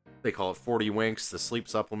they call it 40 Winks, the sleep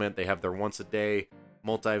supplement. They have their once a day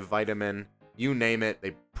multivitamin. You name it,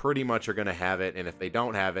 they pretty much are going to have it. And if they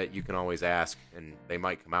don't have it, you can always ask, and they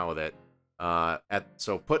might come out with it.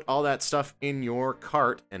 So put all that stuff in your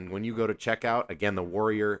cart, and when you go to checkout, again, the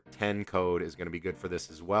Warrior 10 code is going to be good for this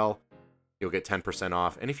as well. You'll get 10%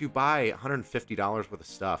 off. And if you buy $150 worth of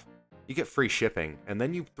stuff, you get free shipping. And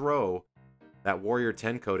then you throw that Warrior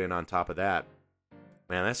 10 code in on top of that.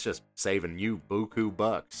 Man, that's just saving you buku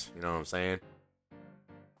bucks. You know what I'm saying?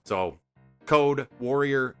 So, code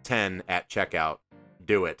Warrior 10 at checkout.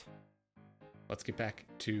 Do it. Let's get back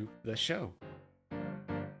to the show.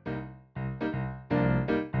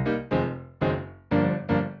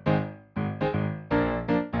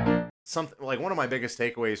 Something like one of my biggest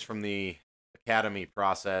takeaways from the academy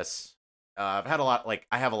process. I have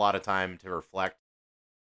a lot of time to reflect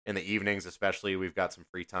in the evenings, especially. We've got some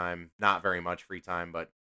free time, not very much free time, but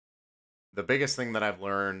the biggest thing that I've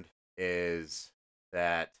learned is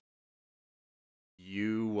that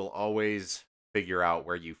you will always figure out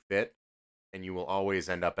where you fit, and you will always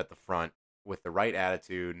end up at the front with the right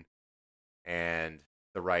attitude and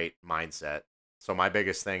the right mindset. So my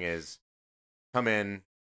biggest thing is come in,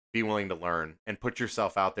 be willing to learn and put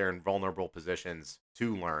yourself out there in vulnerable positions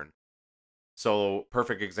to learn. So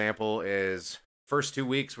perfect example is first 2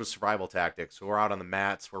 weeks was survival tactics. So we're out on the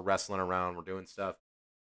mats, we're wrestling around, we're doing stuff.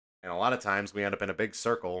 And a lot of times we end up in a big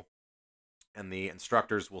circle and the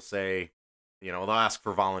instructors will say, they'll ask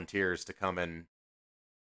for volunteers to come and,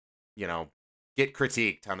 get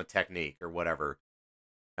critiqued on a technique or whatever.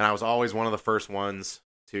 And I was always one of the first ones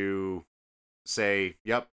to say,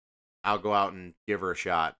 yep, I'll go out and give her a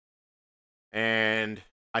shot. And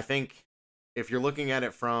I think if you're looking at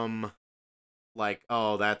it from like,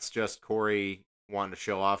 oh, that's just Corey wanting to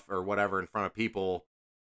show off or whatever in front of people,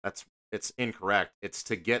 it's incorrect. It's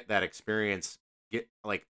to get that experience, get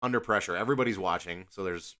like under pressure. Everybody's watching. So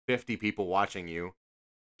there's 50 people watching you.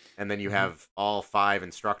 And then you have all 5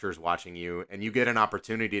 instructors watching you, and you get an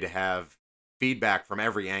opportunity to have feedback from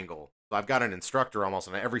every angle. So I've got an instructor almost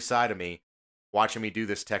on every side of me watching me do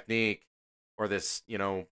this technique or this,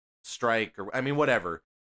 strike or whatever.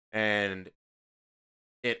 And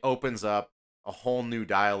it opens up a whole new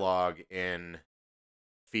dialogue in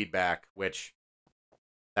feedback, which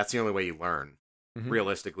that's the only way you learn.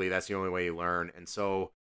 Realistically, that's the only way you learn. And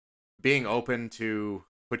so being open to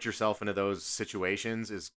put yourself into those situations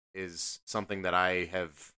is something that I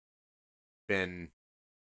have been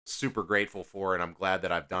super grateful for, and I'm glad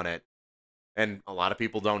that I've done it. And a lot of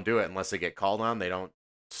people don't do it unless they get called on. They don't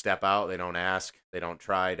step out, they don't ask, they don't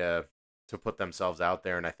try to put themselves out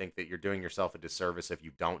there. And I think that you're doing yourself a disservice if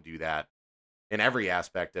you don't do that in every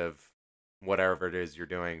aspect of whatever it is you're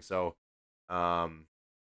doing. So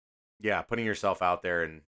putting yourself out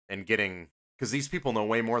there and getting, because these people know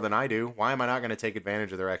way more than I do. Why am I not going to take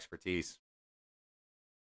advantage of their expertise?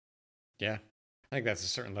 Yeah. I think that's a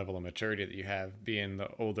certain level of maturity that you have, being one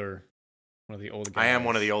of the old guys. I am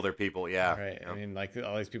one of the older people, yeah. Right. Yep. I mean, like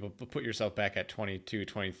all these people, put yourself back at 22,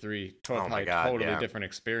 23, Oh my God, totally yeah. different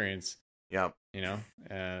experience, Yep.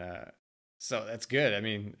 So that's good. I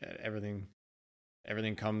mean,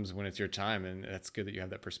 everything comes when it's your time, and that's good that you have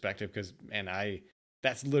that perspective, because, man,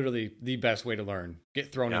 that's literally the best way to learn.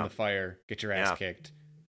 Get thrown in the fire, get your ass kicked,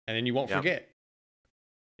 and then you won't forget.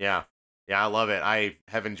 Yeah. Yeah, I love it. I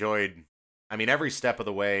have enjoyed, every step of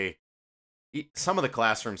the way. Some of the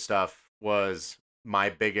classroom stuff was my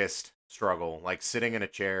biggest struggle, like sitting in a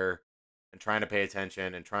chair and trying to pay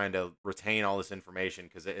attention and trying to retain all this information,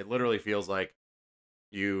 because it literally feels like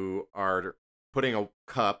you are putting a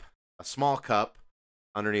small cup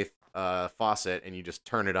underneath a faucet, and you just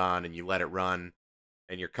turn it on and you let it run,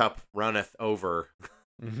 and your cup runneth over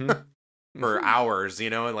for hours,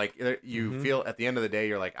 and like you feel at the end of the day,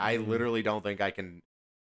 you're like, I literally don't think I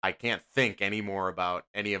can't think anymore about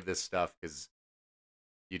any of this stuff, because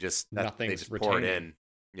they just pour it in.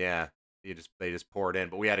 Yeah. They just pour it in.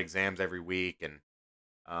 But we had exams every week, and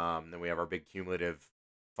then we have our big cumulative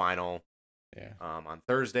final on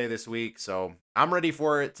Thursday this week. So I'm ready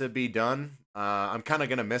for it to be done. I'm kind of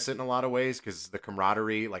going to miss it in a lot of ways, because the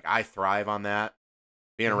camaraderie, like I thrive on that,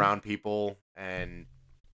 being around people. And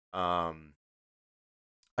I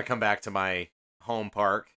come back to my home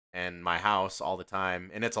park and my house all the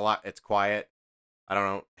time, and it's quiet. I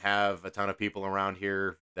don't have a ton of people around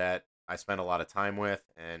here that I spend a lot of time with,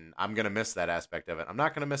 and I'm going to miss that aspect of it. I'm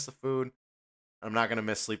not going to miss the food. I'm not going to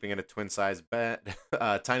miss sleeping in a twin-size bed,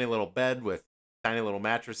 tiny little bed with tiny little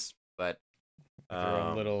mattress, but your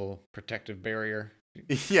own little protective barrier.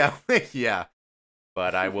 Yeah. Yeah.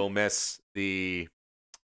 But I will miss the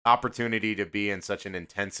opportunity to be in such an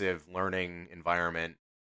intensive learning environment,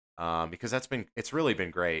 because it's really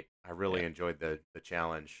been great. I really enjoyed the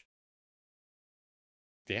challenge.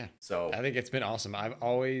 Yeah. So I think it's been awesome. I've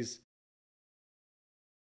always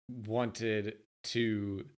wanted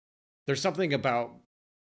to, there's something about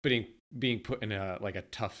being put in a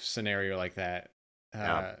tough scenario like that,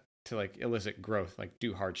 to like elicit growth, like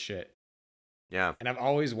do hard shit. Yeah. And I've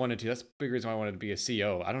always wanted to. That's the big reason why I wanted to be a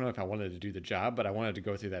CO. I don't know if I wanted to do the job, but I wanted to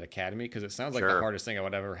go through that academy, because it sounds like the hardest thing I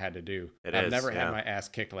would ever had to do. I've never had my ass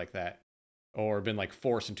kicked like that, or been like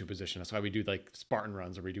forced into a position. That's why we do like Spartan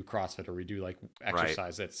runs, or we do CrossFit, or we do like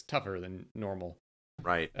exercise that's tougher than normal.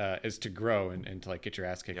 Right. Is to grow and to like get your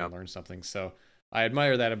ass kicked and learn something. So I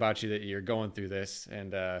admire that about you, that you're going through this,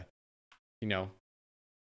 and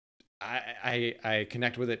I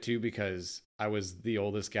connect with it too, because I was the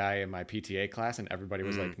oldest guy in my PTA class, and everybody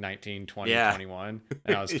was like 19, 20, 21,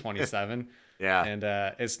 and I was 27. Yeah. And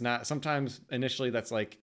it's not, sometimes initially that's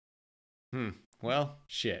like, well,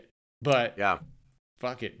 shit. But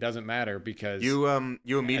fuck it, doesn't matter, because you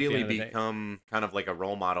immediately become kind of like a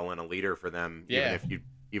role model and a leader for them,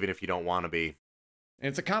 even if you don't want to be. And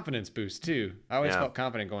it's a confidence boost too. I always Yeah. felt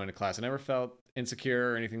confident going to class. I never felt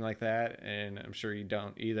insecure or anything like that. And I'm sure you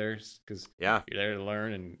don't either, because Yeah. you're there to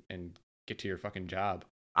learn and get to your fucking job.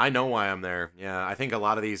 I know why I'm there. Yeah, I think a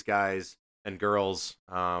lot of these guys and girls,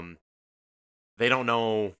 they don't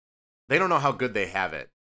know how good they have it,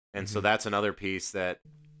 and so that's another piece that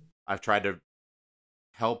I've tried to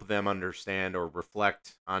help them understand or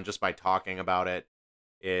reflect on just by talking about it.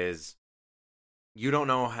 Is you don't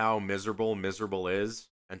know how miserable is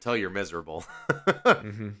until you're miserable.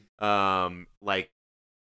 Like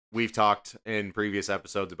we've talked in previous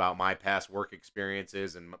episodes about my past work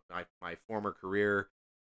experiences and my former career.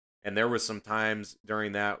 And there was some times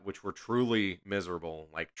during that which were truly miserable.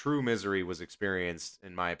 Like true misery was experienced,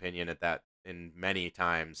 in my opinion, in many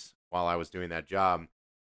times while I was doing that job.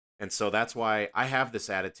 And so that's why I have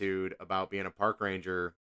this attitude about being a park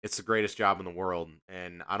ranger. It's the greatest job in the world,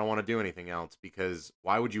 and I don't want to do anything else, because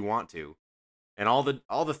why would you want to? And all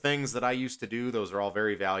the things that I used to do, those are all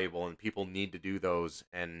very valuable, and people need to do those,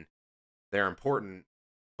 and they're important.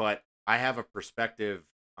 But I have a perspective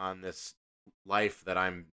on this life that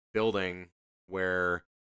I'm building where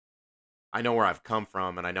I know where I've come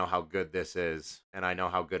from, and I know how good this is, and I know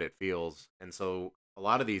how good it feels. And so a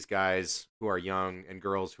lot of these guys who are young and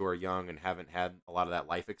girls who are young and haven't had a lot of that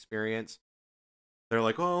life experience, they're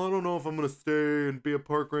like, oh, I don't know if I'm going to stay and be a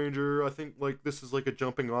park ranger. I think like this is like a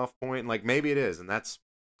jumping off point. And like maybe it is, and that's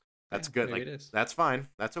good. Maybe Like it is. that's fine.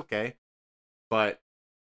 That's okay. But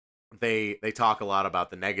they talk a lot about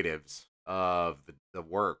the negatives of the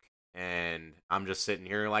work. And I'm just sitting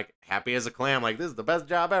here like happy as a clam, like this is the best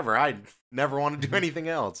job ever. I never want to do anything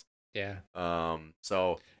else. Yeah.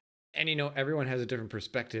 So And everyone has a different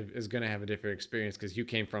perspective, is going to have a different experience, because you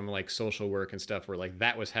came from like social work and stuff where like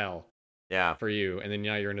that was hell yeah, for you. And then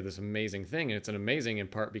now you're into this amazing thing, and it's an amazing in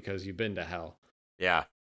part because you've been to hell. yeah,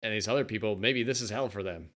 And these other people, maybe this is hell for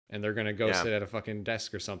them, and they're going to go Yeah. sit at a fucking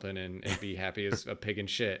desk or something and be happy as a pig in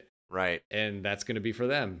shit. right, And that's going to be for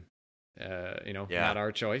them. Yeah. Not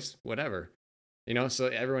our choice, whatever. So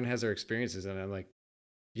everyone has their experiences, and I'm like,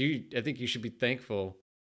 I think you should be thankful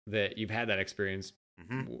that you've had that experience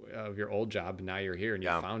of your old job, and now you're here and you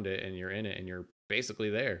Yeah. found it and you're in it and you're basically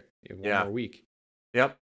there. You have one Yeah. more week.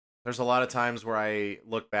 Yep. There's a lot of times where I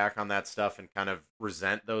look back on that stuff and kind of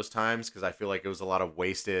resent those times, because I feel like it was a lot of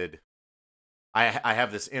wasted. I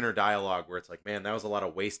have this inner dialogue where it's like, man, that was a lot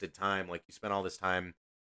of wasted time. Like you spent all this time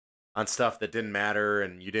on stuff that didn't matter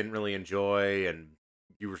and you didn't really enjoy, and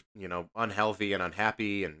you were, unhealthy and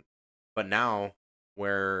unhappy. But now,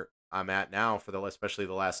 where I'm at now, especially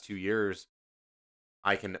the last 2 years,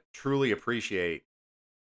 I can truly appreciate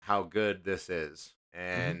how good this is.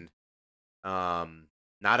 And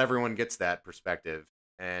not everyone gets that perspective,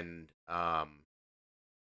 and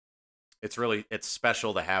it's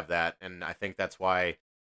special to have that. And I think that's why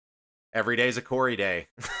every day's a Corey day.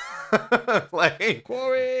 Like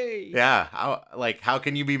Corey. yeah, how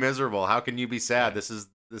can you be miserable? How can you be sad? This is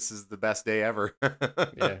the best day ever.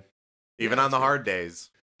 Yeah. Even Yeah, on the that's hard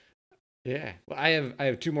days. Yeah. Well, I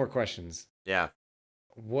have 2 more questions. Yeah.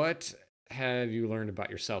 What have you learned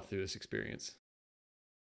about yourself through this experience?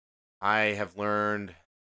 I have learned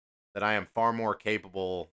that I am far more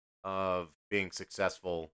capable of being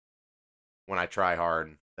successful when I try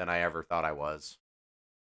hard than I ever thought I was.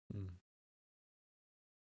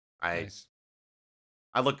 Nice.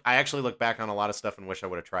 I actually look back on a lot of stuff and wish I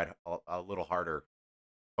would have tried a little harder.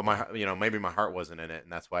 But maybe my heart wasn't in it,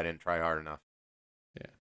 and that's why I didn't try hard enough.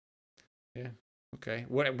 Yeah. Okay.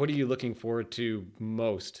 What are you looking forward to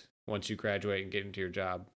most once you graduate and get into your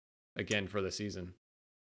job again for the season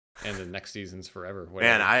and the next seasons forever?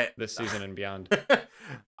 Man, this season and beyond.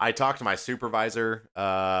 I talked to my supervisor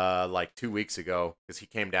like 2 weeks ago, because he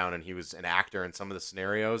came down and he was an actor in some of the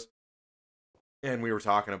scenarios, and we were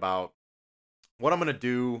talking about what I'm gonna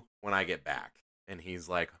do when I get back. And he's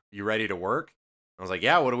like, "You ready to work?" I was like,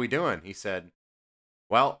 "Yeah, what are we doing?" He said,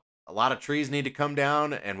 "Well, a lot of trees need to come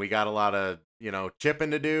down, and we got a lot of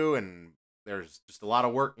chipping to do, and there's just a lot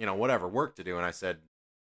of work, whatever work to do." And I said,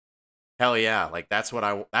 "Hell yeah, like that's what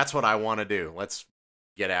I want to do. Let's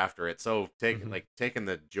get after it." So taking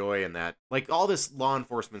the joy in that, like all this law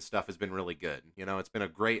enforcement stuff has been really good. It's been a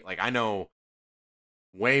great, like I know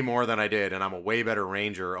way more than I did, and I'm a way better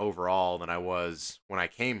ranger overall than I was when I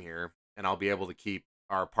came here, and I'll be able to keep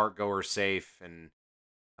our park goers safe and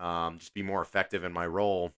just be more effective in my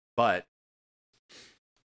role. But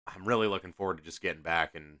I'm really looking forward to just getting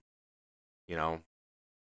back and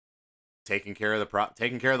taking care of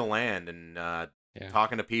the land and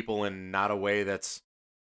talking to people in not a way that's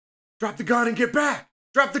drop the gun and get back,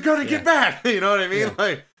 drop the gun and get back. You know what I mean?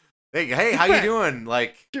 Yeah. hey, how you doing?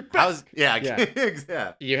 Like, Get back. yeah.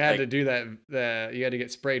 Yeah. You had Like, to do that. You had to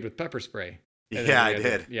get sprayed with pepper spray. And yeah, then I you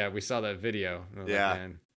had did. yeah, we saw that video. And I was Yeah. like,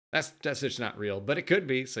 man, that's just not real, but it could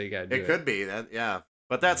be. So you got to do it. It could be that, yeah.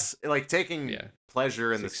 But that's like taking Yeah.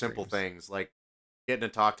 pleasure in It's the simple extremes. things, like getting to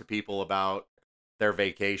talk to people about their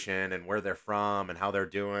vacation and where they're from and how they're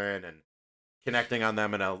doing, and connecting on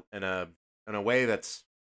them in a way that's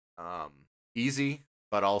easy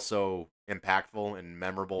but also impactful and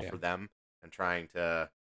memorable Yeah. for them, and trying to.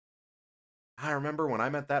 I remember when I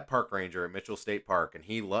met that park ranger at Mitchell State Park, and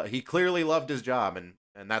he clearly loved his job, and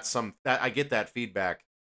that's that I get that feedback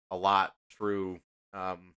a lot through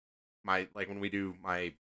my, like, when we do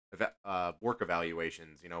my work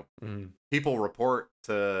evaluations. Mhm. People report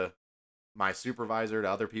to my supervisor, to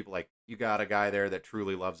other people, like, you got a guy there that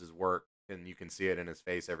truly loves his work, and you can see it in his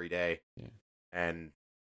face every day. Yeah. And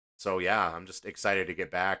so, yeah, I'm just excited to get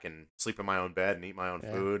back and sleep in my own bed and eat my own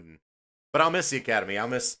Yeah. food. But I'll miss the academy. I'll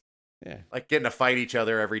miss Yeah. like getting to fight each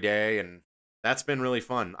other every day, and that's been really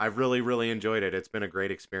fun. I've really, really enjoyed it. It's been a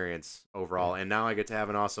great experience overall, and now I get to have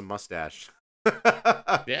an awesome mustache.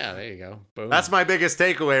 Yeah. There you go. Boom. That's my biggest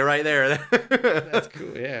takeaway right there. That's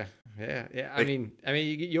cool. Yeah. Yeah. I mean,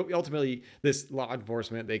 you ultimately, this law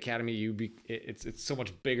enforcement, the academy, it's so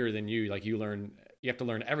much bigger than you. Like, you have to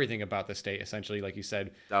learn everything about the state, essentially. Like you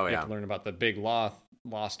said, Oh, you yeah. have to learn about the big law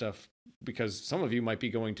stuff, because some of you might be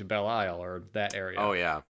going to Belle Isle or that area. Oh,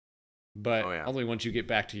 yeah. But Oh, yeah. only once you get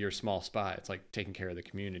back to your small spot, it's like taking care of the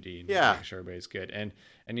community and Yeah. making sure everybody's good. And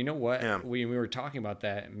you know what? Yeah. We were talking about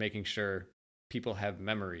that, making sure people have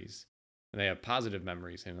memories, and they have positive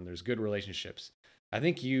memories, and there's good relationships. I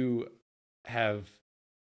think you have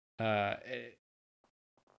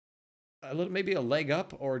maybe a leg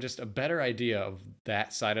up, or just a better idea of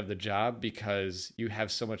that side of the job, because you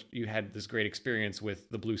had this great experience with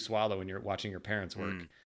the Blue Swallow when you're watching your parents work.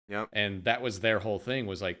 Yep. And that was their whole thing,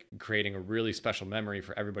 was like creating a really special memory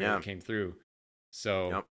for everybody Yeah. that came through. So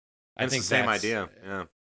Yep. I It's think the same that's- idea. Yeah.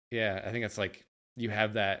 Yeah, I think it's like you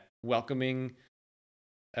have that welcoming,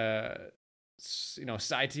 side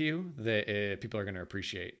to you that people are going to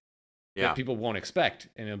appreciate. Yeah. That people won't expect,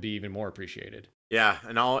 and it'll be even more appreciated. Yeah.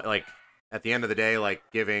 And all, like, at the end of the day, like,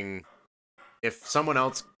 if someone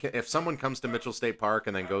comes to Mitchell State Park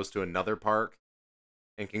and then goes to another park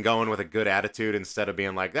and can go in with a good attitude, instead of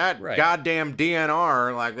being like, that Right. goddamn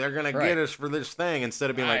DNR, like, they're going to Right. get us for this thing, instead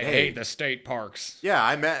of being like, I hey, hate the state parks. yeah,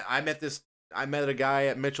 I met a guy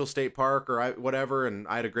at Mitchell State Park or whatever, and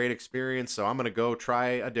I had a great experience, so I'm going to go try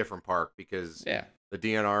a different park, because Yeah, the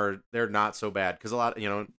DNR, they're not so bad, because a lot,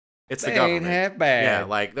 it's they the government. ain't half bad. Yeah,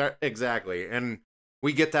 like, they're exactly. And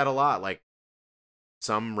we get that a lot. Like,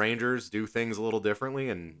 some rangers do things a little differently,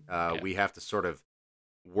 and we have to sort of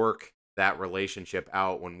work that relationship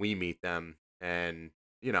out when we meet them, and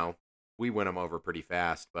we win them over pretty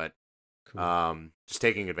fast. But Cool. just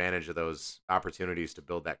taking advantage of those opportunities to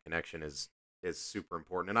build that connection is super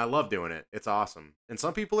important, and I love doing it. It's awesome. And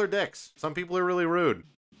some people are dicks. Some people are really rude.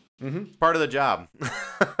 Mm-hmm. It's part of the job.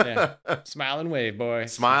 Yeah. Smile and wave, boy.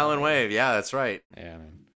 Smile and wave. Yeah, that's right. Yeah,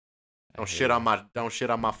 man. I Don't hear shit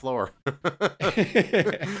you. on my floor.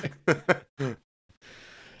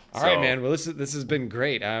 All right, man. Well, this has been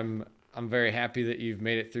great. I'm very happy that you've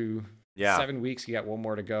made it through 7 weeks. You got one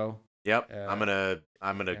more to go. Yep. Uh,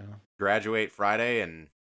 I'm gonna Yeah. graduate Friday, and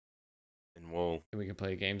we'll And we can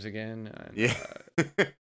play games again. And, yeah.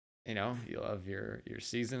 You'll have your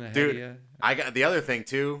season ahead Dude, of you. I got the other thing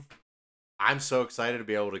too. I'm so excited to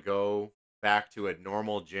be able to go back to a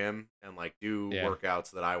normal gym and like do Yeah.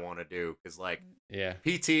 workouts that I want to do, because like Yeah.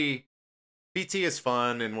 PT is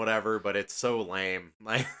fun and whatever, but it's so lame.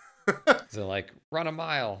 Like So like run a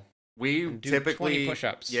mile. we and do typically 20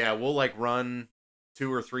 push-ups. Yeah, we'll like run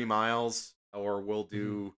 2 or 3 miles, or we'll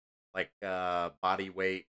do like body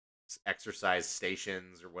weight exercise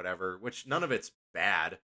stations or whatever, which none of it's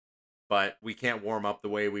bad, but we can't warm up the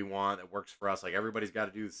way we want. It works for us. Like, everybody's got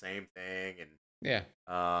to do the same thing, and Yeah.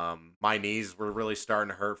 my knees were really starting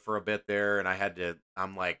to hurt for a bit there, and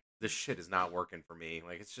I'm like, this shit is not working for me.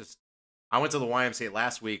 Like, it's just, I went to the YMCA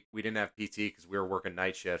last week. We didn't have PT because we were working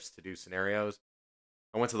night shifts to do scenarios.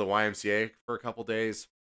 I went to the YMCA for a couple days,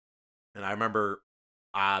 and I remember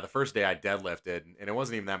the first day I deadlifted, and it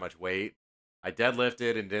wasn't even that much weight. I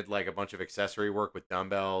deadlifted and did like a bunch of accessory work with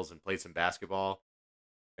dumbbells and played some basketball.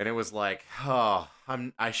 And it was like, I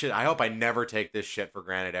hope I never take this shit for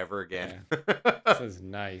granted ever again. This is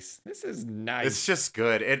nice. It's just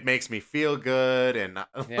good. It makes me feel good, and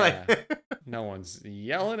Yeah. like, No one's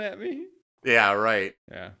yelling at me. yeah, right.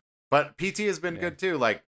 Yeah. But PT has been Yeah. good too.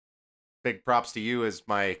 Like, big props to you as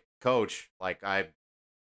my coach. Like,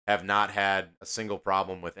 have not had a single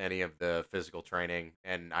problem with any of the physical training,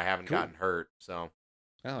 and I haven't gotten hurt. So,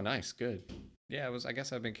 oh, nice, good. Yeah, I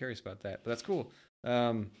guess I've been curious about that, but that's cool.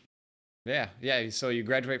 Yeah. So you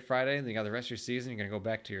graduate Friday, and you got the rest of your season. You're gonna go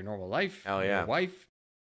back to your normal life. Hell yeah. Your wife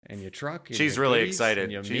and your truck. And she's your really goodies, excited.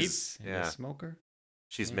 And your She's meats and your smoker.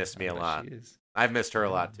 She's Yeah, missed me I a bet lot. she is. I've missed her a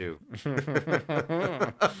lot too.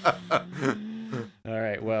 All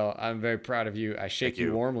right. Well, I'm very proud of you. I shake Thank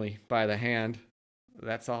you. warmly by the hand.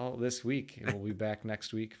 That's all this week. And we'll be back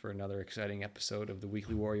next week for another exciting episode of the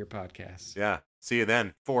Weekly Warrior Podcast. Yeah. See you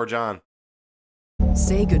then. Forge on.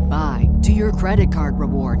 Say goodbye to your credit card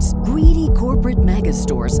rewards. Greedy corporate mega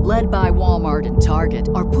stores, led by Walmart and Target,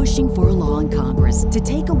 are pushing for a law in Congress to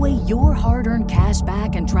take away your hard-earned cash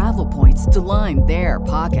back and travel points to line their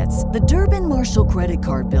pockets. The Durbin-Marshall credit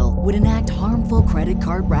card bill would enact harmful credit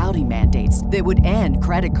card routing mandates that would end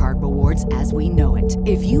credit card rewards as we know it.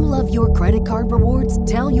 If you love your credit card rewards,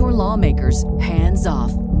 tell your lawmakers, hands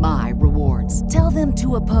off my rewards. Tell them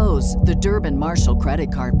to oppose the Durbin-Marshall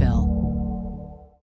credit card bill.